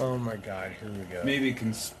is Oh my god, here we go. maybe a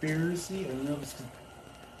conspiracy. I don't know if it's.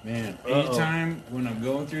 Man, Uh-oh. anytime when I'm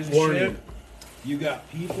going through this Warning. shit, you got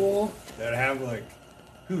people that have like,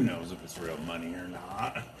 who knows if it's real money or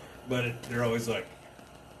not, but they're always like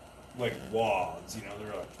wads,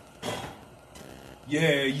 they're like,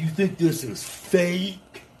 yeah, you think this is fake?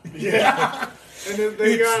 Yeah, and then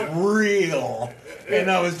they It's got real. And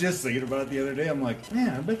I was just thinking about it the other day. I'm like,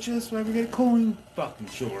 man, I bet you that's why we get coin fucking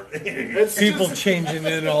short. it's People just, changing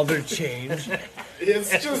in all their change. it's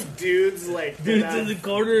just dudes like Dude, that in the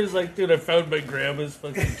corner is like, dude, I found my grandma's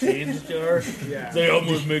fucking change jar. Yeah. They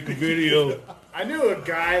almost make a video. I knew a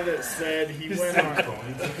guy that said he went on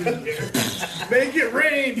make it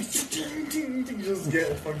rain, just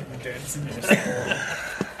get fucking dents in your skull.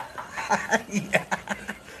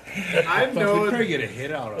 I Fuck, know we'd probably get a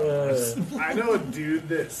hit out of us. I know a dude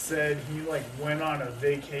that said he like went on a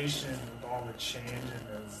vacation with all the change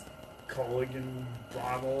in his Culligan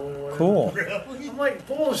bottle or whatever. Cool. I'm like,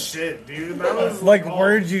 bullshit, dude. That was Like, all-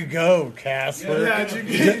 where'd you go, Casper? Yeah, did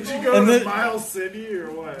you go And to the- Miles City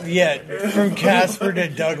or what? Yeah, from Casper to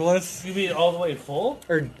Douglas, You mean all the way full?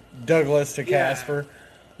 or Douglas to Yeah. Casper.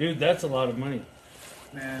 Dude, that's a lot of money.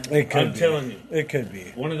 Man, It could I'm be. telling you. It could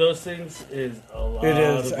be. One of those things is a lot It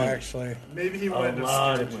is of money. actually. maybe he A went to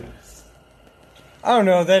lot of money. Sturgis. I don't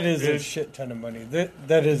know. That is a Dude. shit ton of money.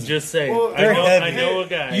 That is. Just saying. Well, I they're know, heavy. I know a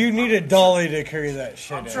guy. You need a dolly to carry that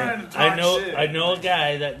shit. I'm in. trying to talk I know shit. I know a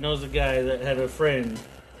guy that knows a guy that had a friend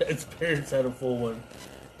his parents had a full one,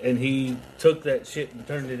 and he took that shit and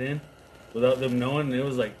turned it in without them knowing. And it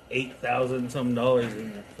was like $8,000 some dollars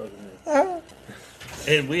in there, fucking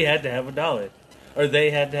and we had to have a dollar, or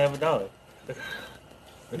they had to have a dollar.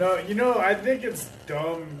 No, I think it's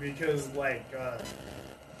dumb because like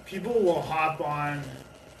people will hop on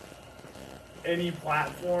any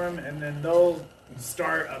platform and then they'll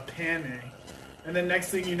start a panic. And then next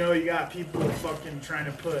thing you know, you got people fucking trying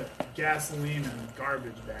to put gasoline in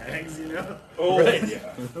garbage bags, you know? Oh,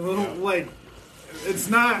 yeah. A little, like, it's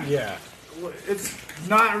not... Yeah. It's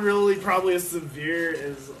not really probably as severe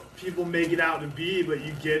as people make it out to be, but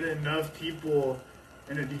you get enough people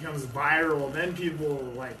and it becomes viral, then people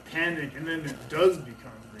like panic and then it does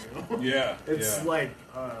become real. Yeah. It's like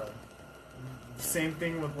same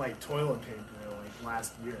thing with like toilet paper like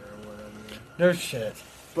last year or whatever. No shit.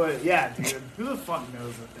 But yeah, dude, who the fuck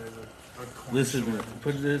knows that there's a corn Listen, shortage?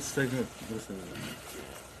 put this thing up. Listen.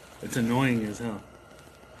 It's annoying as hell.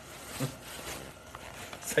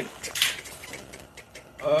 It's like,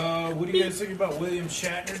 what do you guys think about William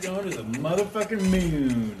Shatner going to the motherfucking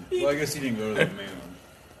moon? Well, I guess he didn't go to the moon.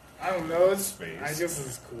 I don't know. It's Space. I guess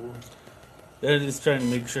it's cool. they're just trying to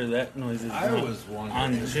make sure that noise is I not was wondering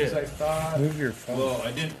on the because ship. I thought. Move your phone. Well,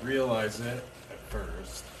 I didn't realize it at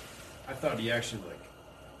first. I thought he actually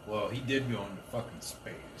well, he did go into fucking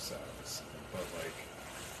space, obviously,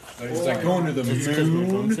 but he's like going to the Just 'cause my moon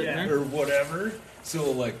phone's sitting there? or whatever.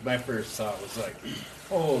 So my first thought was like,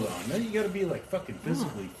 hold on, now you got to be like fucking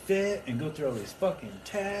physically fit and go through all these fucking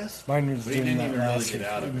tests. Mine was But he doing didn't that even really last get week.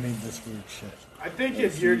 out of It it. made this weird shit. I think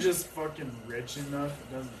if you're just fucking rich enough,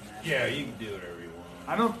 it doesn't matter. Yeah, you can do whatever you want.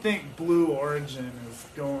 I don't think Blue Origin is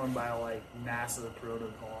going by like NASA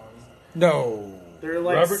protocols. No. They're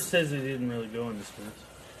like Robert says he didn't really go into space.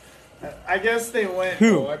 I guess they went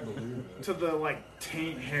Who? Oh, I believe it. to the like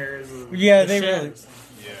taint hairs of Yeah, The they ship. really.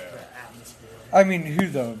 Yeah. the atmosphere. I mean, who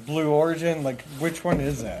though? Blue Origin? Like, which one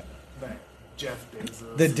is that? Like Jeff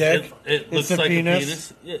Bezos. The dick? It looks It's a like penis?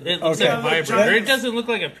 a penis. It looks Okay. like a Yeah, look, vibrator. giant- It doesn't look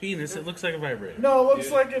like a penis. It looks like a vibrator. No, it looks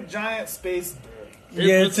Yeah. like a giant space dick. It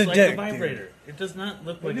Yeah, looks it's a like dick, a vibrator. It does not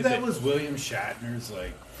look Maybe like a that dick. was William Shatner's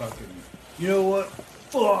like fucking. You know what?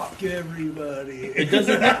 Fuck everybody. It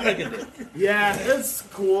doesn't look like a dick. Yeah, it's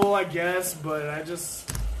cool, I guess, but I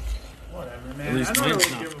just whatever, man. At least I don't mine's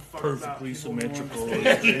really not give a fuck perfectly about people going to symmetrical.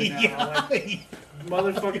 space right now. Like,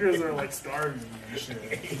 motherfuckers are like starving and shit.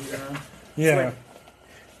 You know? Yeah. like-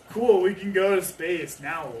 Cool, we can go to space.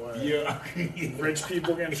 Now what? Yeah. Rich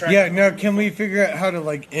people gonna try. Yeah, no, can we figure out how to,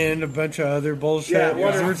 like, end a bunch of other bullshit? Yeah,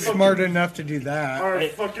 Because what we're if fucking- smart enough to do that. Or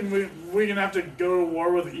fucking we gonna have to go to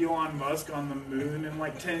war with Elon Musk on the moon in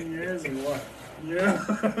like 10 years or what? Yeah,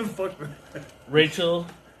 fuck that. Rachel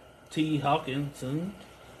T. Hawkinson.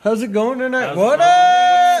 How's it going tonight? How's it What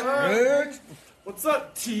going? up? Rich? What's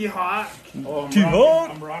up, T-Hawk? Oh, I'm Too rocking, hot?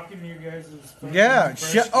 I'm rocking you guys' fucking Yeah,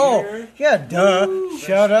 fresh oh, gear. yeah, duh.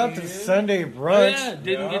 Shout out to gear. Sunday Oh, Brunch. yeah,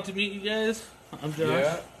 didn't Yeah. get to meet you guys. I'm Josh.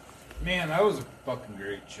 Yeah. Man, that was a fucking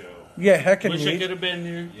great show. Yeah, heckin' Wish I could neat. have been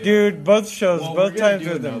here. Yeah. Dude, both shows, Well, both we're gonna times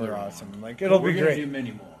do with them another were one. awesome. Like, it'll We're be gonna great. do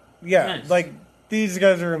many more. Yeah, Nice. like, these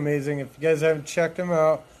guys are amazing. If you guys haven't checked them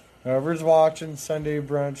out, whoever's watching Sunday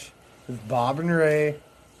Brunch with Bob and Ray,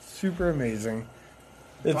 super amazing.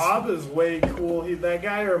 It's, Bob is way cool. That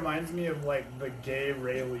guy reminds me of like the gay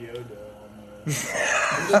Ray Liotta.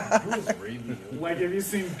 Who was Ray Liotta? Like, have you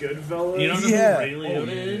seen Goodfellas? You don't know Yeah. who Ray Liotta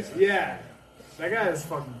is? Yeah, that guy is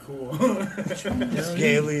fucking cool.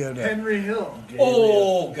 Gay Liotta. Henry Hill.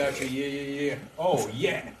 Oh, gotcha. Yeah, yeah, yeah. Oh,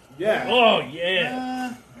 yeah. Yeah, Oh,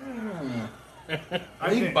 yeah. I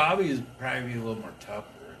think Bobby is probably a little more tougher.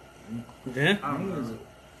 Yeah? I don't know.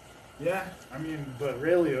 Yeah, I mean, but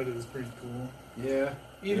Ray Liotta is pretty cool. Yeah.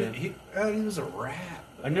 Even Yeah. he was a rat.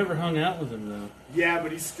 I never hung out with him, though. Yeah,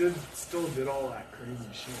 but he still did all that crazy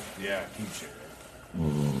shit. Yeah, he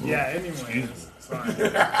should. Yeah. Anyways, sorry.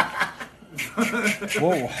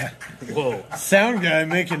 Whoa. Whoa. Sound guy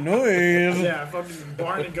making noise. Yeah, fucking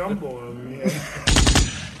Barney Gumble over here.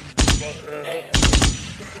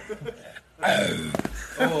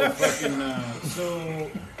 Oh, fucking,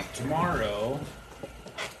 so, tomorrow,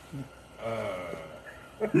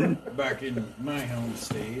 back in my home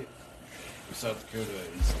state, South Dakota,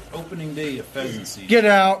 is opening day of pheasant season. Get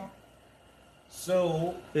out.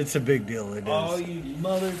 So, It's a big deal, it all is. you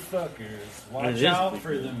motherfuckers, It watch is a out big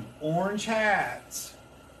for deal. them orange hats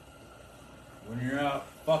when you're out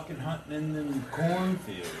fucking hunting in them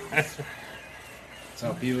cornfields. That's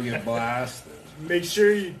how people get blasted. Make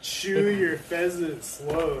sure you chew your pheasant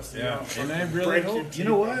slow. So you Yeah, don't and I fucking really break your hope. You teeth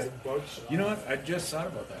know on what? some buckshot. You know what? I just thought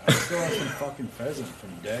about that. I still have some fucking pheasant from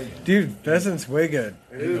Dagan. Dude, pheasant's way good.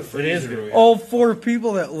 It In the is. freezer. good. we have. All 4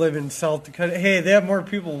 people that live in South Dakota. Hey, they have more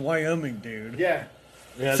people in Wyoming, dude. Yeah.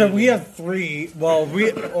 Yeah, So they we do. have 3. Well,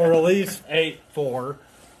 or at least 4.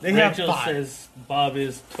 They have Rachel 5. says Bob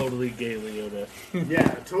is totally gay Liotta. Yeah,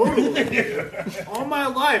 totally. Dude. All my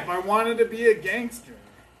life, I wanted to be a gangster.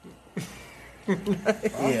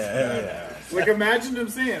 Yeah. Like, imagine him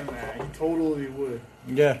saying that. He totally would.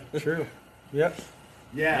 Yeah, true. Yep.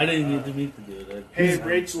 Yeah. I didn't need to meet the dude. Hey,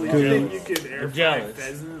 Rachel, you Good. think you could air I'm fry jealous.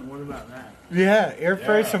 pheasant? What about that? Yeah, air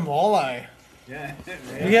fry Yeah. some walleye. Yeah.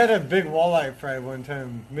 We had a big walleye fry one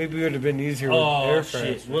time. Maybe it would have been easier with Oh air fry.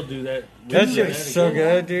 shit, we'll do that. That We'll do shit's so again.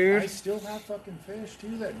 good, I dude. still have fucking fish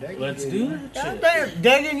too. That day. Let's do that God shit.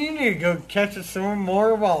 damn, Dagan, you need to go catch us some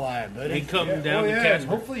more walleye, We buddy. come Yeah, down oh, to yeah. Casper.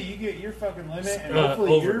 Hopefully you get your fucking limit, and Uh,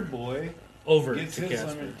 hopefully over. your boy Over gets to his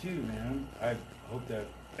Casper. limit too, man. I hope that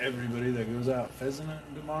everybody that goes out pheasant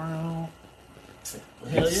hunting tomorrow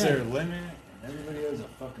Hell gets yeah. their limit, and everybody has a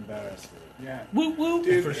fucking badass day. Yeah. Woo woo.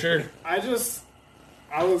 Dude. For sure.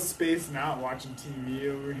 I was spacing out watching TV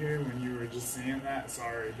over here when you were just saying that.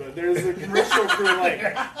 Sorry, but there's a commercial for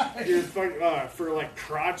for like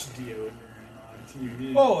crotch deodorant on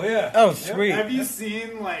TV. Oh yeah. Oh, sweet. Have you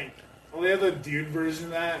seen like? Well, they have the dude version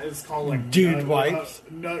of that. It's called like Dude nut wipes?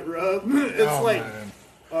 Rub, nut rub. It's Oh, like man.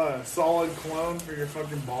 solid clone for your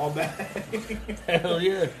fucking ball bag. Hell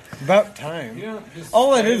yeah. About time. You know, just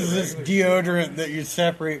All it spray is the this regular deodorant that you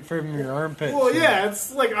separate from your armpit. Well, yeah,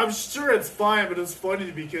 it's like I'm sure it's fine, but it's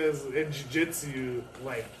funny because in jiu-jitsu,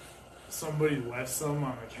 like somebody left some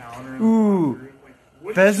on the counter. In the Ooh. locker room. Like, what are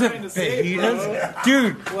you Pheasant trying to say, bro? fajitas?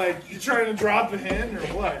 Dude, Like, you trying to drop a hint or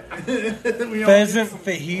what? We don't pheasant need some-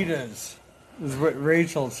 fajitas is what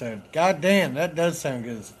Rachel said. God damn, that does sound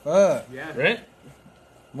good as fuck. Yeah, Right?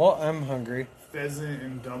 Well, I'm hungry. pheasant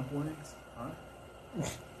and dumplings. Huh?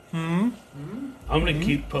 I'm gonna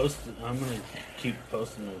keep posting. I'm gonna keep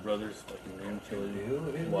posting my brother's fucking name until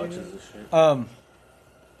he watches this shit. What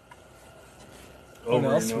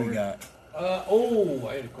Over else and we over. got?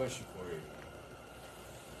 I had a question for you.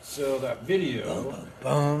 So that video, that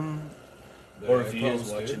Or I if he is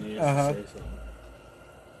posted, watching, he has Uh-huh. to say something.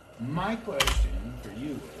 my question for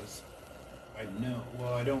you was, I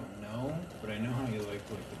don't know, but I know how you like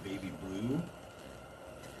the baby blue.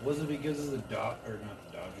 Was it because of the not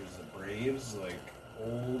the Dodgers, the Braves, like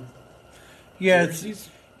old Yeah, jerseys?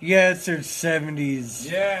 it's their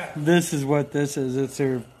 70s. Yeah. This is what this is. It's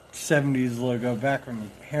their 70s logo back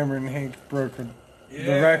when Hammer and Hank broke the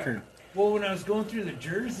Yeah. record. Well, when I was going through the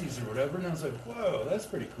jerseys or whatever, and I was like, whoa, that's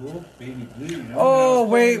pretty cool. Baby blue, you know? Oh, And I was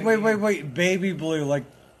playing the game. wait. Baby blue, like,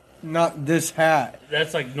 not this hat.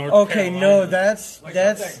 That's like North Okay, Carolina. no, that's Like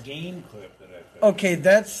that game clip that I found. okay.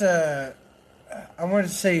 That's I want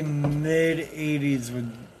to say mid '80s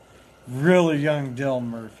with really young Dill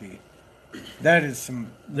Murphy. That is some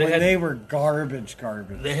when had- they were garbage.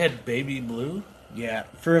 They had baby blue, Yeah,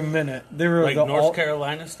 for a minute they were like the North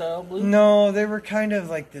Carolina style blue. No, they were kind of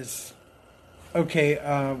like this. Okay,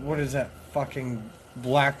 what is that fucking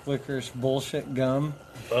black licorice bullshit gum?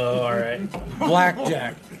 Oh, all right.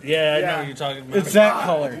 Blackjack. Yeah, I know Yeah. what you're talking about. It's that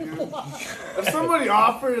color, If somebody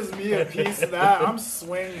offers me a piece of that, I'm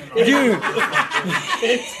swinging. On dude.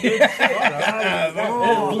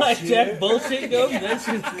 Blackjack bullshit gum. That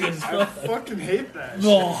shit's good as I fuck. fucking hate that. Shit,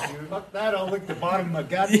 Oh, dude. Fuck that, I'll lick the bottom of my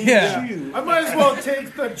goddamn Yeah. shoe. I might as well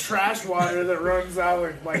take the trash water that runs out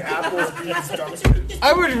of like Applebee's dumpsters.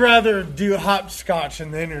 I would rather do hopscotch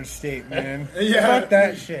in the interstate, man. Yeah. Fuck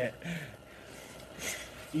that shit.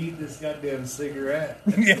 Eat this goddamn cigarette.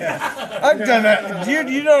 Yeah, I've done that, dude.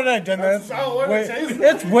 You know what I've done? That's not what it way, tastes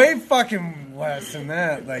like. it's way fucking less than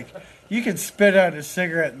that. Like, you can spit out a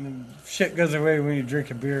cigarette and the shit goes away when you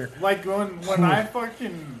drink a beer. Like when I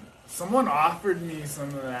fucking someone offered me some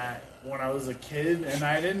of that when I was a kid, and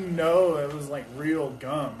I didn't know it was like real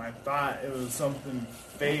gum. I thought it was something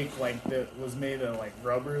fake, like that was made of like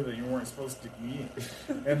rubber that you weren't supposed to eat.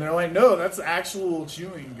 And they're like, "No, that's actual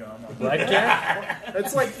chewing gum." I'm like, Blackjack.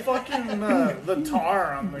 it's like fucking the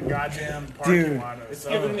tar on the goddamn parking Dude, lot. it's So,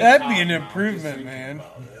 giving me- That'd be an improvement, man.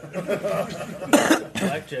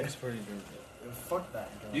 Blackjack's pretty good. fuck that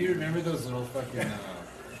gum. Do you remember those little fucking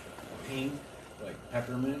pink, like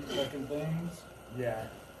peppermint fucking things? Yeah.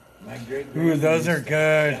 My great Ooh, those are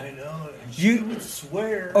good. I know. And You- she would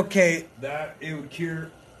swear Okay, that it would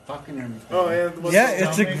cure fucking everything. Oh yeah. what's yeah, the it's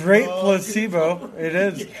a stomach great bug? placebo. It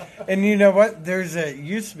is. And you know what?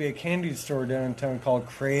 Used to be a candy store downtown called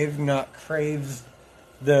Crave, not Craves,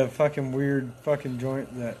 the fucking weird fucking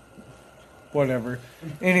joint that, whatever.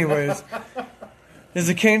 Anyways, there's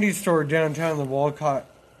a candy store downtown the Walcott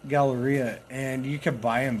Galleria, and you could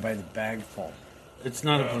buy them by the bagful. It's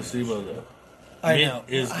not a placebo though. I Mint know.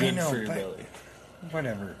 is I good know, for your but belly.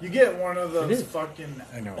 Whatever. You get one of It those is. fucking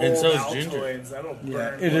I know. old And so is ginger. Altoids. That'll burn.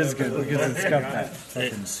 Yeah, it is good whatever because the it's got fuck that it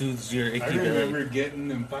fucking. It soothes your I icky remember belly. getting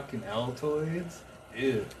them fucking Altoids.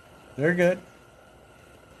 Ew. They're good.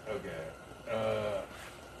 Okay.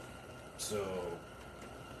 So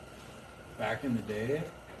back in the day,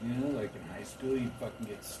 you know, like in high school, you'd fucking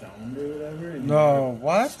get stoned or whatever. And No, you'd go to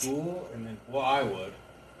what? School, and then, well, I would.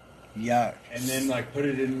 Yuck. And then, like, put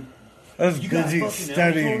it in. I was You got busy fucking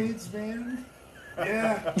studying. Altoids, man?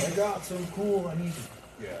 Yeah, I got some cool. I need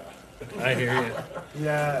to. Yeah. I hear you.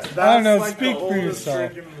 Yeah, that's I don't know, like speak the for oldest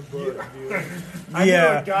yourself. trick in the book, dude. I Yeah.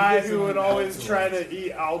 know a guy who would always try to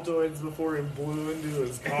eat Altoids before he blew into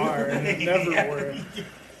his car, and it never worked.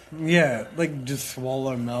 Yeah, like just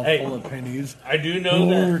swallow a mouthful of pennies. I do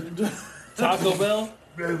know that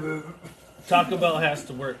Taco Bell has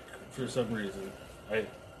to work for some reason. Right?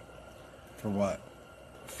 For what?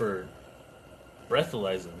 For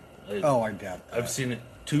breathalyzing. Oh, I doubt that. I've seen it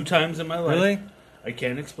 2 times in my life. Really? I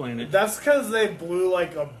can't explain it. That's because they blew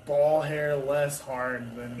like a ball hair less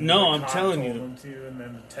hard than No, the I'm cop telling told you. them to, and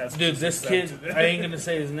then the test Dude, was this kid, accepted it. I ain't gonna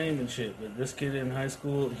say his name and shit, but this kid in high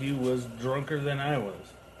school, he was drunker than I was.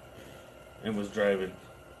 And was driving.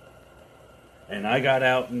 And I got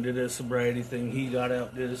out and did a sobriety thing. He got out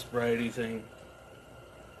and did a sobriety thing.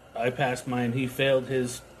 I passed mine. He failed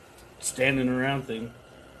his standing around thing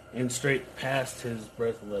and straight passed his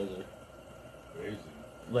breathalyzer. Crazy.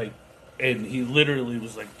 Like, and he literally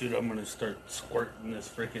was like, dude, I'm gonna start squirting this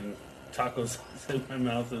freaking taco sauce in my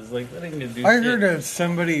mouth. It was like, that ain't gonna do I shit. heard of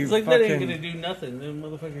somebody It's like, that ain't fucking. gonna do nothing. The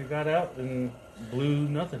motherfucker got out and blew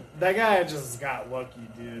nothing. That guy just got lucky,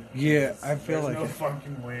 dude. Yeah, I feel There's like no it.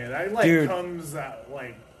 fucking way. That like Dude. comes out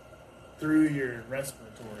like through your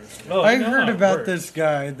respiratory system. Oh, I know heard how it about works. this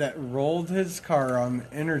guy that rolled his car on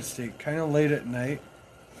the interstate kind of late at night.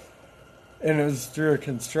 And it was through a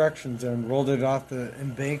construction zone, rolled it off the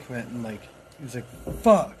embankment, and like, he was like,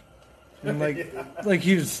 fuck. And like, like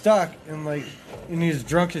he was stuck, and like, and he was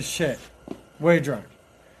drunk as shit. Way drunk.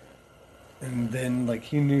 And then, like,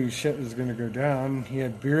 he knew shit was gonna go down. He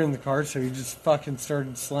had beer in the car, so he just fucking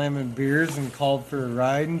started slamming beers and called for a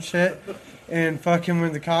ride and shit. And fucking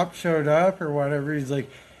when the cop showed up or whatever, he's like,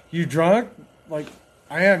 you drunk? Like,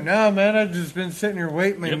 I am now, man. I've just been sitting here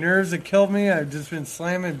waiting. My Yep. nerves have killed me. I've just been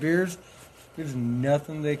slamming beers. There's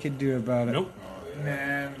nothing they could do about it. Nope.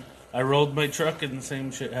 Man, I rolled my truck and the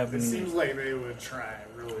same shit it happened to me. seems like they would try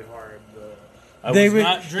really hard. But I They was would,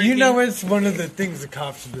 not drinking. you know, it's one of the things the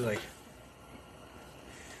cops would be like,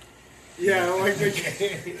 yeah, like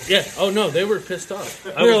they Yeah. Oh no, they were pissed off.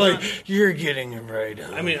 I they're was like, not- you're getting it right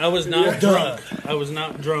on. I mean, I was not Yeah. drunk. I was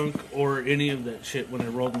not drunk or any of that shit when I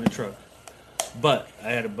rolled my truck. But I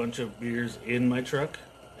had a bunch of beers in my truck,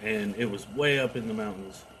 and it was way up in the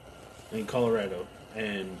mountains in Colorado.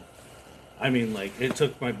 And I mean, like, it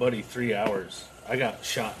took my buddy 3 hours. I got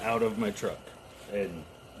shot out of my truck and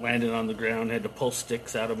landed on the ground, had to pull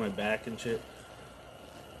sticks out of my back and shit.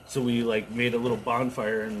 So we, like, made a little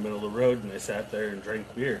bonfire in the middle of the road, and I sat there and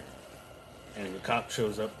drank beer. And the cop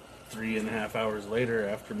shows up 3.5 hours later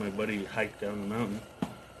after my buddy hiked down the mountain.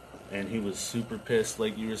 And he was super pissed,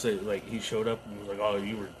 like you were saying. Like, he showed up and was like, "Oh,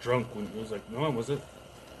 you were drunk." When I was like, "No, I wasn't."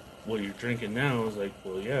 "Well, you're drinking now." I was like,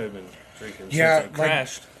 "Well, yeah, I've been drinking Yeah, since I like,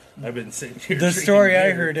 crashed. I've been sitting here." the drinking story I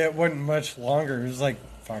beer." heard, it wasn't much longer. It was like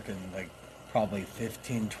fucking, like, probably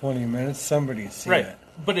 15, 20 minutes. Somebody's seen Right, it.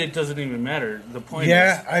 but it doesn't even matter. The point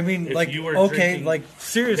Yeah, is, I mean, if like, you were okay, drinking, like, they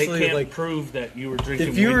seriously, can't like, prove that you were drinking.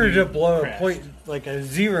 if you when were to blow crashed. a point, like a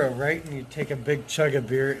 0, right, and you take a big chug of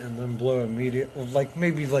beer and then blow immediately, like,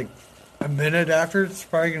 maybe, like, a minute after, it's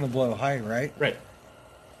probably going to blow high, right? Right?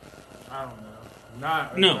 I don't know.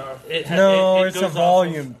 Not No, enough. No, it it's a goes off of-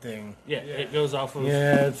 volume thing. Yeah, it goes off of.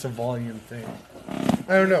 Yeah, it's a volume thing.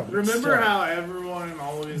 I don't know. Remember Still. how everyone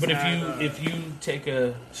always But had, if you take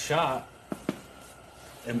a shot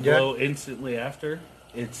and Yeah. blow instantly after,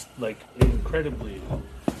 it's like incredibly.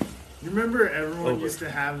 you remember everyone Over. used to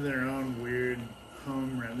have their own weird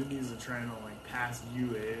home remedies of trying to like pass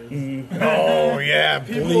UAs. Oh, yeah,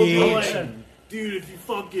 People would be bleach. like, dude, if you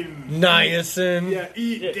fucking Niacin. yeah,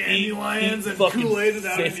 eat Yeah, dandelions eat and fucking Kool-Aid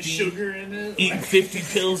without any 50 sugar in it. Eat Like, 50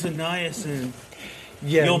 pills of niacin.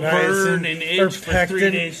 Yeah, You'll burn niacin. and Or itch for 3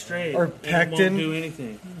 pectin. days straight. Or and it pectin. won't do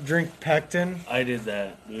anything. Drink pectin. I did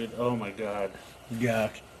that, dude. Oh my god. Yuck.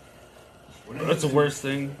 When I That's the was worst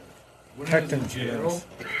thing. When I was in Pectin's jail, gross.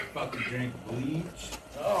 fucking drank bleach.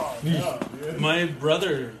 oh no, dude. My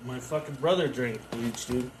fucking brother drank bleach,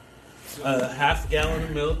 dude. A half gallon of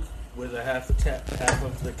milk with a half of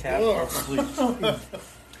the cap of bleach.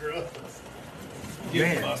 Gross. You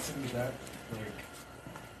Man. get busted with that? Like,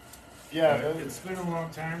 Yeah, it's been a long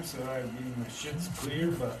time, so I mean, my shit's clear,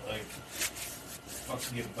 but like,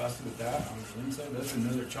 fucking get busted with that on the inside, that's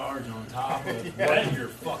another charge on top of what you're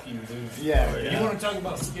fucking doing. Yeah, You yeah. want to talk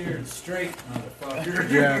about scared straight, motherfucker?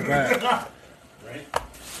 Yeah, Right?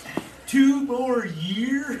 2 more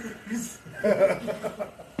years?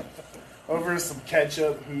 over some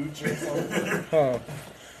ketchup hooch or something. Oh.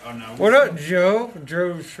 Oh no. What up, Joe?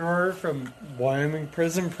 Joe Shore from Wyoming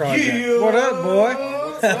Prison Project. What up, boy?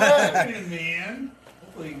 What's happening, man?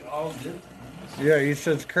 Hopefully all good things. Yeah, he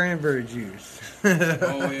says cranberry juice.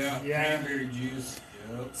 Oh yeah, Yeah. cranberry juice.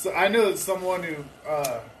 Yep. So I know someone who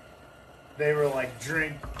they were like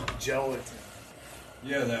drink gelatin.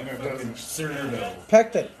 Yeah, that fucking Cerdo.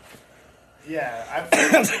 Pectin. Yeah, I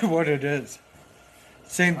That's what it is.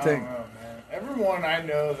 Same I don't thing. know, man. Everyone I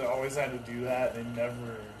know that always had to do that, they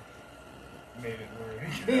never made it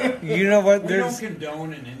work. You know what? We don't There's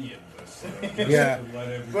condone in any of this. So Yeah. to let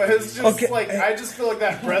everybody But it's just Okay. like I just feel like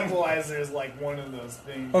that breathalyzer is like one of those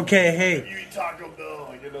things. okay. If Hey, you eat Taco Bell,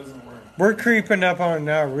 like it doesn't work. we're creeping up on an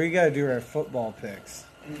hour. We gotta do our football picks.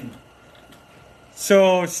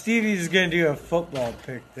 So Stevie's gonna do a football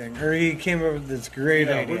pick thing, or he came up with this great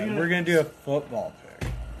Yeah, idea. We're gonna do a football pick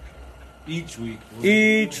each week.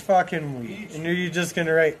 each fucking week, and are you just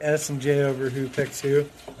gonna write S and J over who picks who?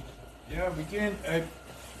 Yeah, we can.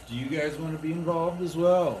 Do you guys want to be involved as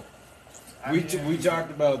well? We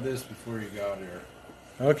talked about this before you got here.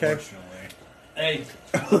 Okay. Unfortunately. Hey,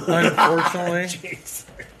 Unfortunately.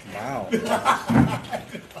 Wow.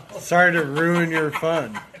 Sorry to ruin your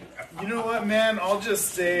fun. You know what, man? I'll just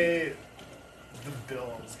say the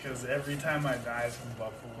Bills because every time I die from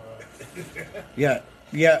Buffalo.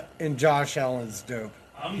 Yeah, and Josh Allen's dope.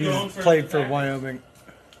 I'm He's going for played the for Packers. Wyoming.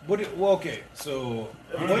 Well, okay, so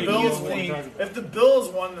If what the do you Bills think? if the Bills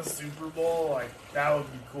won the Super Bowl, like that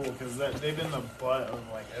would be cool because they've been the butt of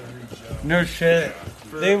like every joke. No shit.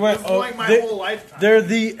 They went. for like my they, whole lifetime. They're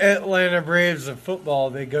the Atlanta Braves of football.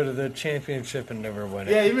 They go to the championship and never win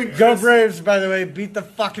it. Yeah, even Go Chris, Braves! By the way, beat the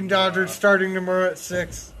fucking Dodgers starting tomorrow at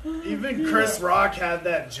 6. even Chris Rock had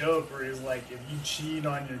that joke where he's like, if you cheat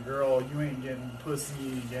on your girl, you ain't getting pussy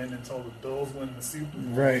again until the Bills win the Super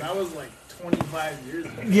Bowl. Right. That was like 25 years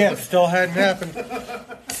ago. Yeah, still hadn't happened.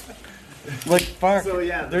 Like fuck. So,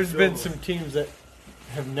 yeah, the there's been Bills. some teams that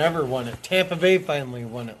have never won it. Tampa Bay finally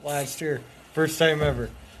won it last year, first time ever.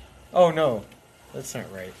 Oh no, that's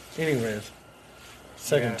not right. Anyways,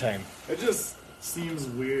 second Yeah. time. It just seems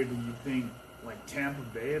weird when you think like Tampa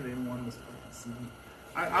Bay, they won this fucking season.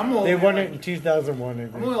 I'm only They won like, it in 2001. I I'm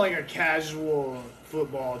think. only like a casual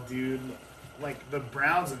football dude. Like the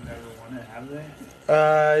Browns have never won it, have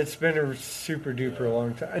they? It's been a super duper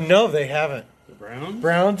long time. No, they haven't. The Browns?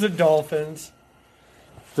 Browns and Dolphins.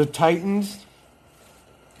 The Titans.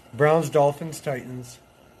 Browns, Dolphins, Titans.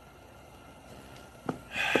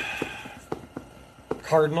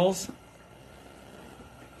 Cardinals.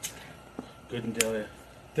 Couldn't tell you.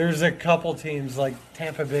 There's a couple teams like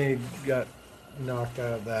Tampa Bay got knocked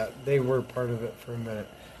out of that. They were part of it for a minute.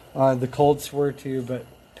 The Colts were too, but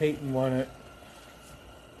Peyton won it.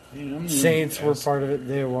 Saints were part of it.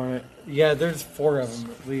 They won it. Yeah, there's 4 of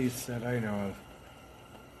them at least that I know of.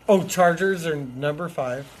 Oh, Chargers are number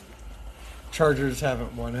 5. Chargers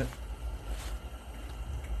haven't won it.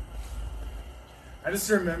 I just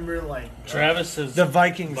remember like Travis says The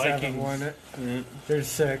Vikings haven't Vikings. won it. Yeah. There's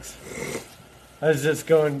 6. I was just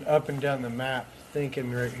going up and down the map,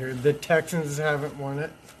 thinking right here. The Texans haven't won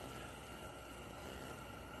it.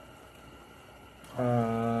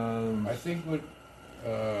 I think what.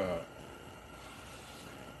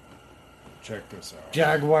 Check this out.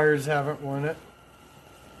 Jaguars haven't won it.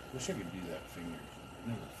 Wish I could do that finger.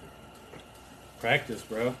 Never figured. practice,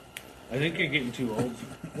 bro. I think you're getting too old.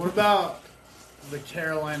 what about the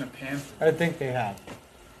Carolina Panthers? I think they have.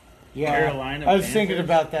 Yeah, Carolina I was thinking Panthers?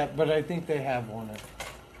 about that, but I think they have won it.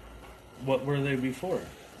 What were they before?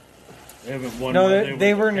 They haven't won. No, while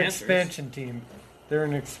they with were the an Panthers. expansion team. They're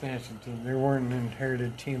an expansion team. They weren't an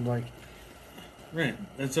inherited team like Right.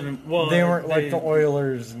 That's what I'm. Well, they weren't like the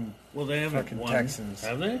Oilers and Well, they haven't fucking won. Texans.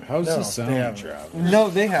 Have they? How's no, the they sound, haven't. Travis? No,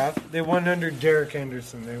 they have. They won under Derek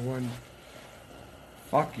Henderson. They won.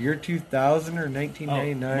 Fuck, year 2000 or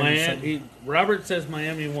 1999. or something. Miami. Robert says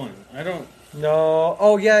Miami won. I don't. No.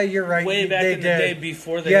 Oh yeah, you're right. Way back they in did. the day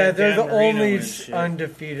before they Yeah, had they're Dan the Marino only and shit.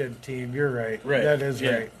 undefeated team. You're right. Right, That is yeah.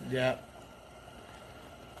 right. Yeah.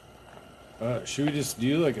 Should we just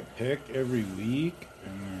do like a pick every week?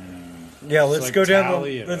 And then Yeah, just, let's like, go down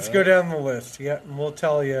tally the it let's up? go down the list. Yeah, and we'll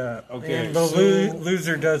tell you. Okay, And the so-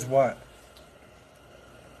 loser does what?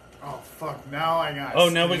 Oh fuck! Now I got. Oh,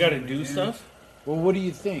 now we got to Stan do again. stuff. Well, what do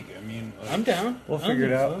you think? I mean, like, I'm down. We'll I don't figure it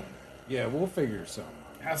think out. so. yeah, we'll figure something.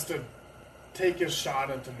 Has to take a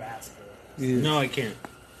shot at Tabasco. No, I can't.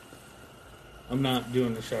 I'm not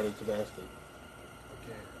doing the shot at Tabasco.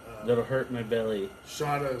 Okay. That'll hurt my belly.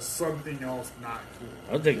 Shot of something else not cool.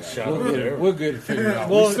 I'll take a shot We'll at get whatever. we'll get it figured out.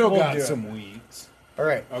 We'll- we still we'll got do it. some weeks. All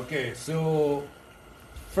right. Okay, so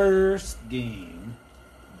First game,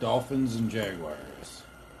 Dolphins and Jaguars.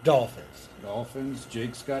 Dolphins. Dolphins.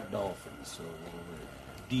 Jake's got Dolphins, so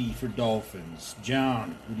D for Dolphins.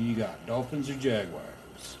 John, who do you got? Dolphins or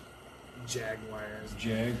Jaguars? Jaguars.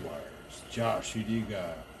 Jaguars. Josh, who do you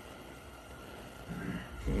got?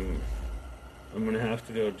 I'm gonna have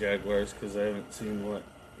to go Jaguars because I haven't seen what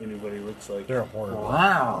anybody looks like. They're horrible.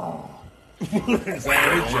 Wow.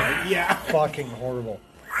 Yeah. Fucking horrible.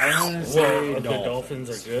 I'm gonna say The Dolphins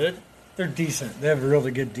are good. They're decent. They have a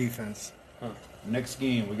really good defense. Next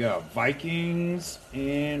game, we got Vikings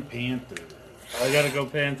and Panthers. I gotta go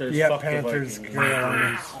Panthers. Yeah, Fuck Panthers. The Vikings.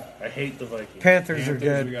 Good. I hate the Vikings. Panthers are We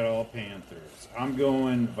good. got all Panthers. I'm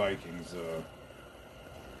going Vikings, though.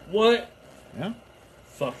 What? Yeah?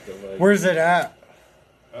 Fuck the Vikings. Where's it at?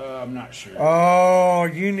 I'm not sure. Oh,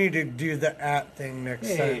 you need to do the at thing next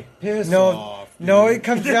Hey, time. piss no, off, no, dude. it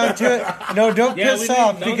comes down to it. No, don't Yeah, we piss didn't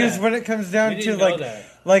off know because that. when it comes down We to didn't know like that.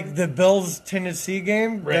 like the Bills Tennessee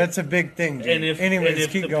game, Right. that's a big thing. Dude. And if, Anyways, the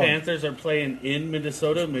keep going. Panthers are playing in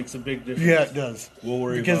Minnesota, it makes a big difference. Yeah, it does. We'll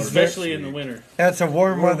worry Because about it Especially next in the week. winter. That's a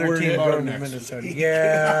warm We're weather worried team about it going to next Minnesota. week.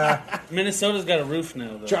 Yeah. Minnesota's got a roof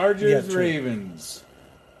now, though. Chargers, Yeah, true. Ravens.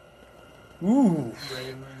 Ooh.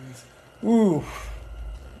 Ravens. Ooh.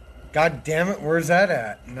 God damn it, where's that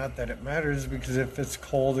at? Not that it matters because if it's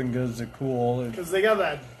cold and goes to cool, Because they got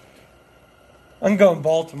that. I'm going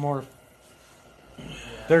Baltimore.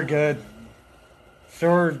 They're good. So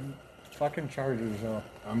are fucking Chargers, though.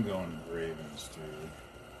 I'm going Ravens,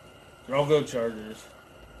 too. I'll go Chargers.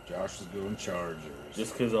 Josh is going Chargers.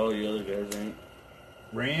 Just because all the other guys ain't.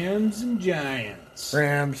 Rams and Giants.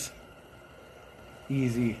 Rams.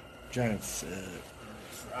 Easy. Giants.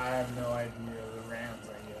 I have no idea. The Rams,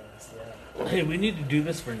 I guess. Yeah. Hey, we need to do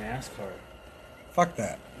this for NASCAR. Fuck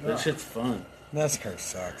that. That shit's fun. NASCAR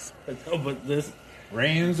sucks. No, but this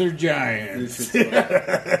Rams or Giants? shit's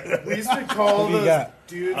fun. We used to call What do you those got?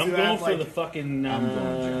 dudes I'm who going have, for like, the fucking I'm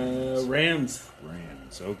going Giants. Rams.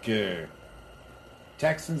 Rams, okay.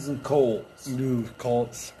 Texans and Colts. New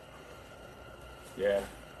Colts. Yeah.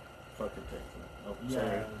 Fucking Texans. Oh,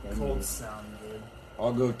 sorry. Yeah, Colts sound good.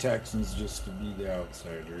 I'll go Texans just to be the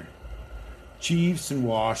outsider. Chiefs and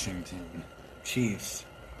Washington. Chiefs.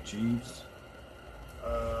 Chiefs.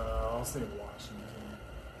 I'll say Washington.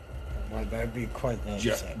 Well, that'd be quite the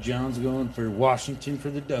upset. John's going for Washington for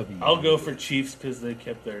the W. I'll go for Chiefs because they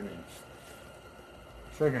kept their name.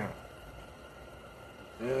 For now.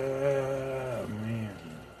 Man.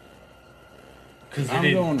 Because I'm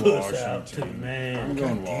they going didn't puss out to the Washington. man. I'm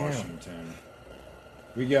going damn. Washington.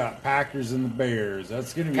 We got Packers and the Bears.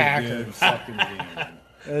 That's going to be a good Packers. fucking game.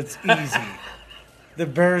 It's easy. The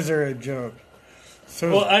Bears are a joke.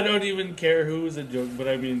 So Well, I don't even care who was a joke, but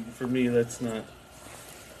I mean, for me, that's not.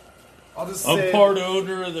 I'll just I'm say part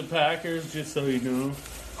owner of the Packers, just so you know.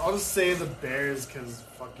 I'll just say the Bears because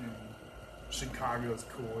fucking Chicago's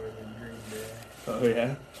cooler than Green Bay. Oh,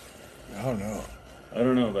 yeah? I don't know. I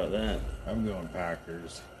don't know about that. I'm going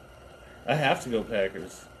Packers. I have to go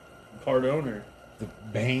Packers. Part owner. The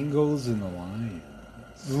Bengals and the Lions.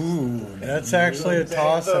 Ooh, that's actually a The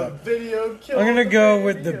toss-up. video killed I'm gonna the go baby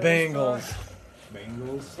with the ghost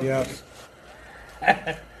Bengals.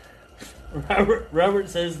 Bengals? Yep. Robert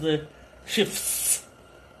says the shifts.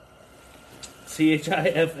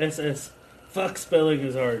 CHIFSS. Fuck, spelling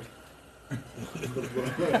is hard.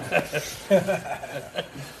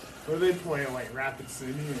 What are they playing, like Rapid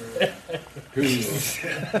City? Or? Who? The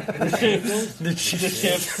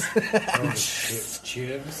Chiefs.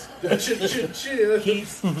 Chivs? Chill.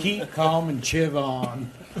 Keep calm and chiv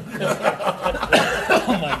on.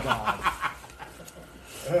 Oh my god.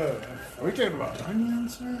 Are we talking about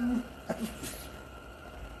onions now?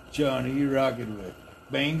 John, who you rocking with?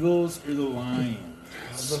 Bengals or the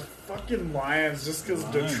Lions? The fucking Lions, just because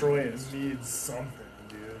Lions. Detroit needs something,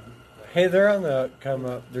 dude. Hey, they're on the come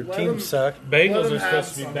up. Their Let team them- suck. Bengals them are have supposed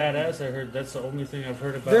to be something. badass. I heard that's the only thing I've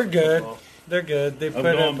heard about. They're good. football. They're good. They I'm put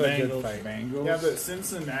up going a good Bengals. fight. Bengals? Yeah, but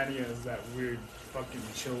Cincinnati has that weird fucking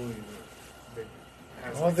chili that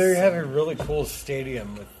has Well, like they have a seven- really cool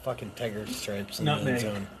stadium with fucking tiger stripes in the end Nutmeg.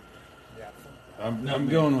 zone. Yeah. I'm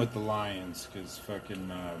going with the Lions because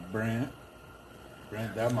fucking Brent,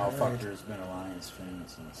 that motherfucker has been a Lions fan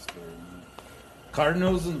since the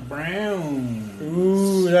Cardinals and Browns.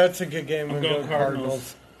 Ooh, that's a good game. I'm We'll going go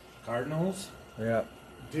Cardinals. Cardinals? Yeah.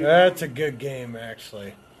 Dude, That's a good game,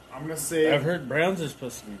 actually. I'm gonna say I've heard Browns are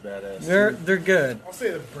supposed to be badass. They're good. I'll say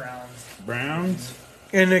the Browns. Browns?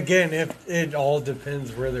 And again, if it all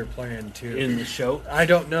depends where they're playing too. in the show. I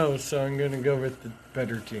don't know, so I'm gonna go with the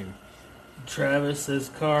better team. Travis says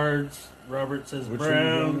Cards. Robert says Which one are you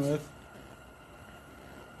going Browns. with?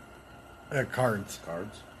 Cards.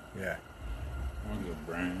 Cards. Yeah. I'm gonna go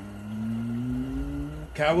Brown.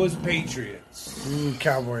 Cowboys, Patriots.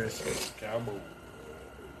 Cowboys. Cowboys.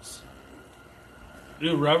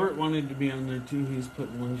 Dude, Robert wanted to be on there too. He's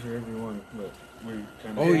putting one for everyone, but we're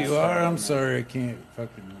kind of. Oh, you are? I'm sorry. I can't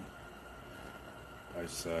fucking. I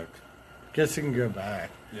suck. Guess we can go back.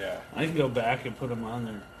 Yeah. I can go back and put him on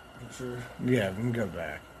there for sure. Yeah, we can go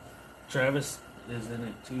back. Travis is in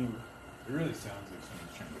it too. It really sounds like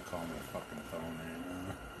someone's trying to call my fucking phone right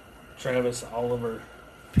now. Travis Oliver.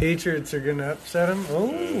 Patriots are gonna upset them.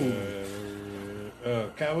 Oh,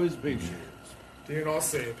 Cowboys, Patriots. Dude, I'll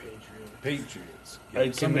say a Patriot. Patriots. I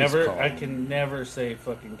can somebody's never. calling. I can never say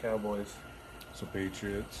fucking Cowboys. So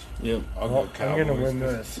Patriots. Yep. I'll go well, Cowboys. I'm gonna win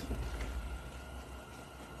this.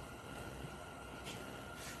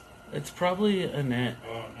 It's probably Annette.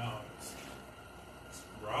 Oh no, it's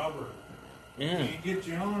Robert. Yeah. Can't get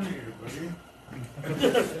you on here, buddy.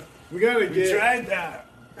 We gotta We get. tried that.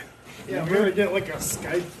 Yeah, we gotta get like a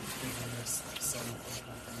Skype thing or something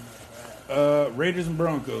like that. Raiders and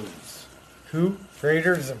Broncos. Who?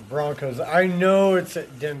 Raiders and Broncos. I know it's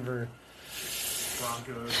at Denver.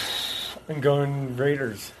 Broncos. I'm going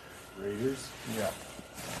Raiders. Raiders. Yeah.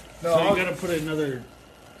 No, So I'll- you gotta put another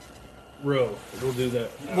row. We'll do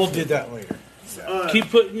that. We'll do that later.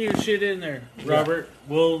 Keep putting your shit in there, Robert.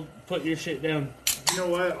 We'll put your shit down. you know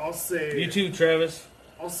what? I'll say. You too, Travis.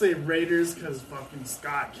 I'll say Raiders because fucking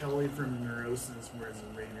Scott Kelly from Neurosis wears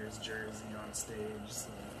a Raiders jersey on stage. So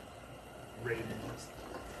Raiders.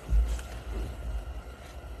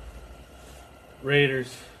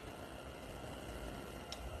 Raiders.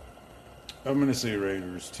 I'm gonna say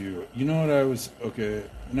Raiders too. You know what I was okay?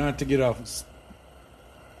 Not to get off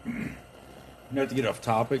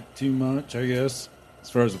topic too much, I guess, as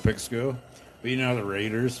far as the picks go. But you know how the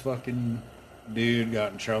Raiders fucking dude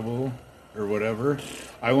got in trouble or whatever.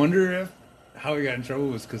 I wonder if how he got in trouble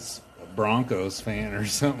was because a Broncos fan or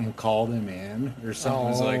something called him in or something.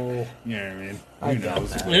 Was like, Oh. you know what I mean? I Who doubt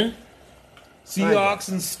knows? that. Yeah. Seahawks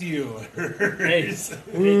and Steelers.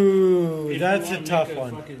 Hey, Ooh, if that's you a wanna tough make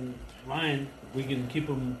one. Fucking line. We can keep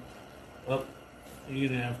them up. You're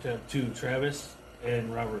gonna have to have two, Travis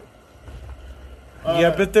and Robert.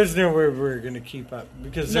 Yeah, but there's no way we're gonna keep up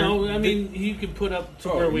because No, they're- I mean you can put up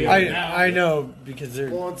to Oh, where we yeah. are now. I know because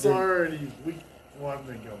they're. Well, it's they're- already. We'll have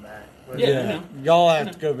to go back. But Yeah. Yeah, know. y'all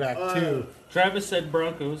have to go back Uh, too. Travis said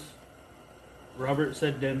Broncos. Robert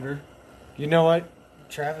said Denver. You know what?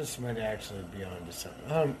 Travis might actually be on to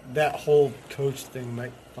something. That whole coach thing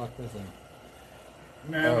might fuck with him.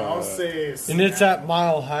 Man, I'll say. And it's at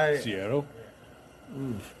Mile High. Seattle.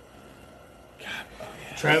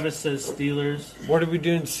 Travis says Steelers. What are we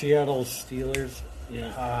doing? Seattle Steelers.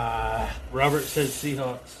 Yeah. Robert says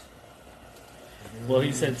Seahawks. Well,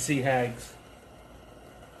 he said Seahags.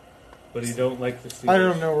 But he don't like the Steelers. I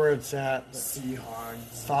don't know where it's at. but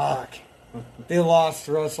Seahawks. Fuck. They lost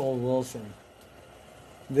Russell Wilson.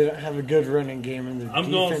 They don't have a good running game, and their I'm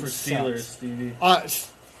going for defense Steelers, sucks.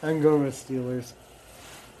 Stevie. I'm going with Steelers.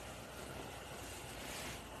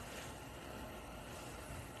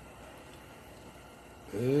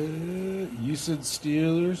 You said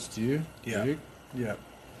Steelers too? Yeah. Jake? Yep.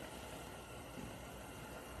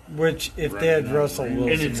 Which, if they had Running Russell out of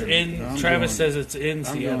Wilson, And it's in. I'm Travis going- says it's in I'm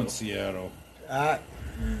Seattle. going Seattle.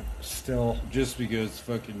 still Just because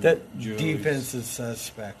fucking that Joey's- defense is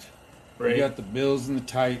suspect. We Right. got the Bills and the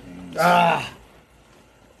Titans.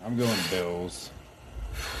 I'm going Bills.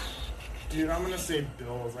 Dude, I'm gonna say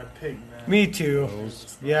Bills. I picked them. Me too.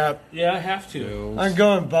 Bills. Yeah, Yeah, I have to. Bills. I'm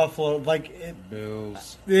going Buffalo. Like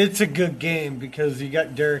Bills. it's a good game because you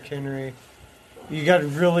got Derrick Henry, you got a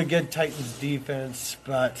really good Titans defense,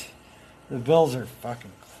 but the Bills are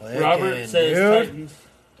fucking clicking. Robert says dude. Titans.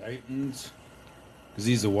 Titans. Because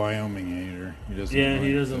he's a Wyoming hater. He doesn't. Yeah,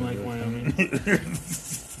 he like doesn't the- like Wyoming.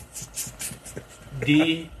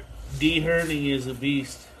 D. Herning is a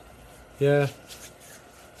beast. Yeah,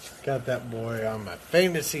 got that boy on my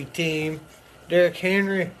fantasy team, Derrick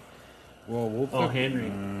Henry. Well, we'll Oh, fucking,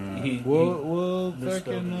 Henry. He- we'll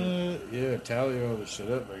misspelled fucking yeah, tally all the shit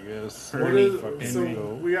up. I guess. What Henry. is, so Henry.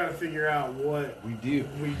 we gotta figure out what We do.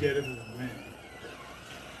 we get if we win.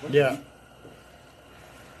 Yeah,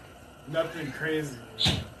 Nothing crazy.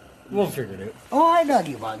 we'll figure it out. Oh, I know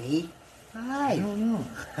you, buddy. Hi. I don't know.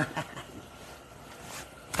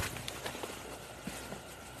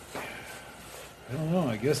 I don't know.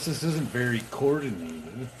 I guess this isn't very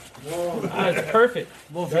coordinated. It's perfect.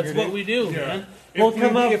 That's figure it what out. we do, man. We'll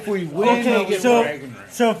come up if we win, Okay, we get so bragging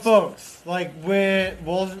rights. so folks, like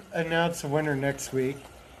we'll announce the winner next week,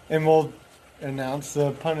 and we'll announce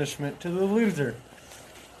the punishment to the loser.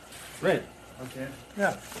 Right. Okay.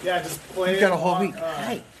 Yeah. Yeah, just play You got it a whole on, week.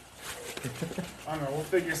 Hey. I don't know. We'll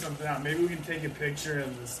figure something out. Maybe we can take a picture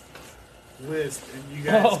of this list, and you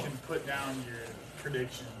guys can put down your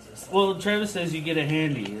predictions or something. Well, Travis says you get a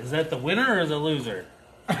handy. Is that the winner or the loser?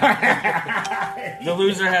 The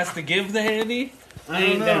loser has to give the handy? I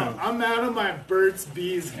ain't down. I'm out of my Burt's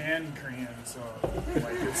Bees hand cream, so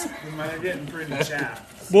like they're getting pretty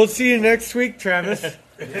chapped. We'll see you next week, Travis.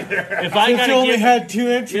 If I Since gotta you only give, had 2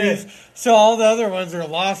 entries, so all the other ones are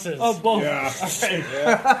losses. oh, both. Yeah. Okay.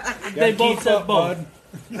 Gotta They both keep said up, both.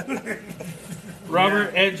 bud.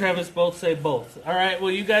 Robert and Travis both say both. All right,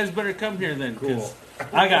 well, you guys better come here then, because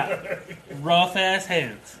I got rough ass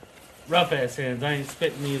hands. Rough ass hands. I ain't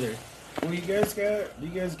spitting either. Well, you guys got? Do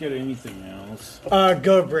you guys get anything else?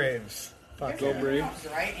 Go Braves. Fuck Go yeah. Braves.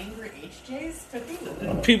 Right, angry HJs to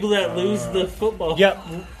who? People that lose the football. Yep.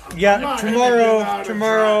 Yeah, not gonna give out a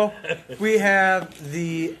tomorrow we have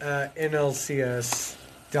the NLCS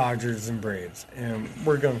Dodgers and Braves, and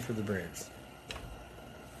we're going for the Braves.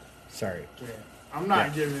 Sorry. Okay. I'm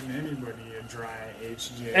not giving anybody a dry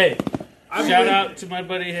HJ. Hey, I shout believe- out to my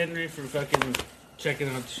buddy Henry for fucking checking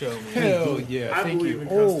out the show, man. Hell yeah! I Thank believe you. in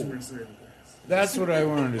Oh, customer service. that's what I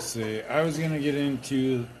wanted to say. I was gonna get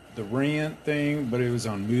into the rant thing, but it was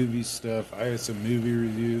on movie stuff. I had some movie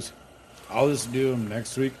reviews. I'll just do them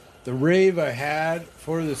next week. The rave I had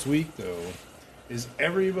for this week, though, is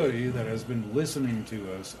everybody that has been listening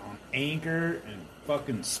to us on Anchor and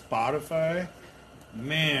fucking Spotify.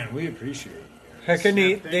 Man, we appreciate you guys. Hecka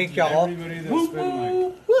neat. Thank y'all. Everybody that's been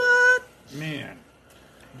like, What? man,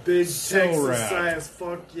 Big So Texas rad. size,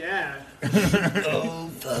 fuck yeah. Oh,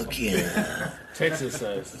 fuck yeah. Texas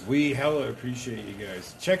size. we hella appreciate you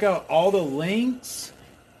guys. Check out all the links.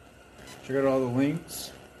 Check out all the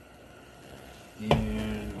links.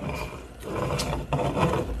 And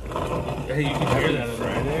Hey, you can hear that.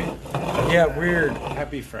 Friday. Yeah, weird.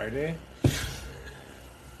 Happy Friday.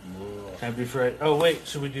 Happy Friday. Oh, wait,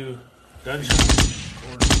 should we do gunshot?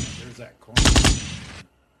 Cornet. There's that cornet.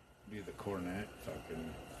 Do the cornet. Fucking.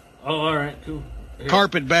 Oh, all right, cool. Here.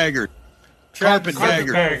 Carpet bagger. Carpet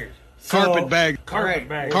bagger. Carpet Carpet bag. Carpet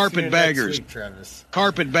bag. Carpet See you next baggers. week, Travis.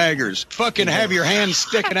 Carpet baggers. Fucking have your hands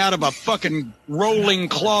sticking out of a fucking rolling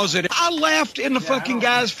closet. I laughed in the fucking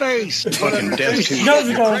guy's face. Fucking death to you. Nose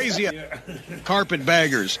You're goes. crazy. Carpet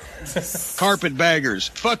baggers. Carpet baggers.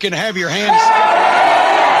 Fucking have your hands.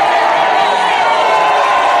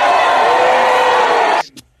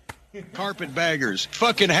 Carpet baggers.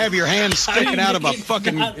 Fucking have your hands sticking out of a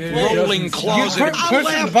fucking rolling closet. quit I pushing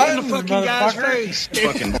laughed in buttons, the fucking guy's motherfucker. face.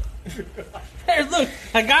 Fucking. Here, look,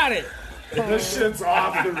 I got it. This shit's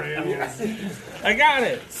off the rails. I got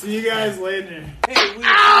it. See you guys later.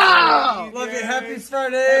 Love you. Happy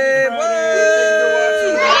Friday.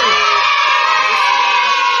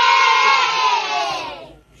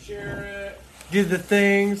 Share it. Do the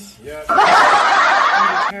things. Yeah.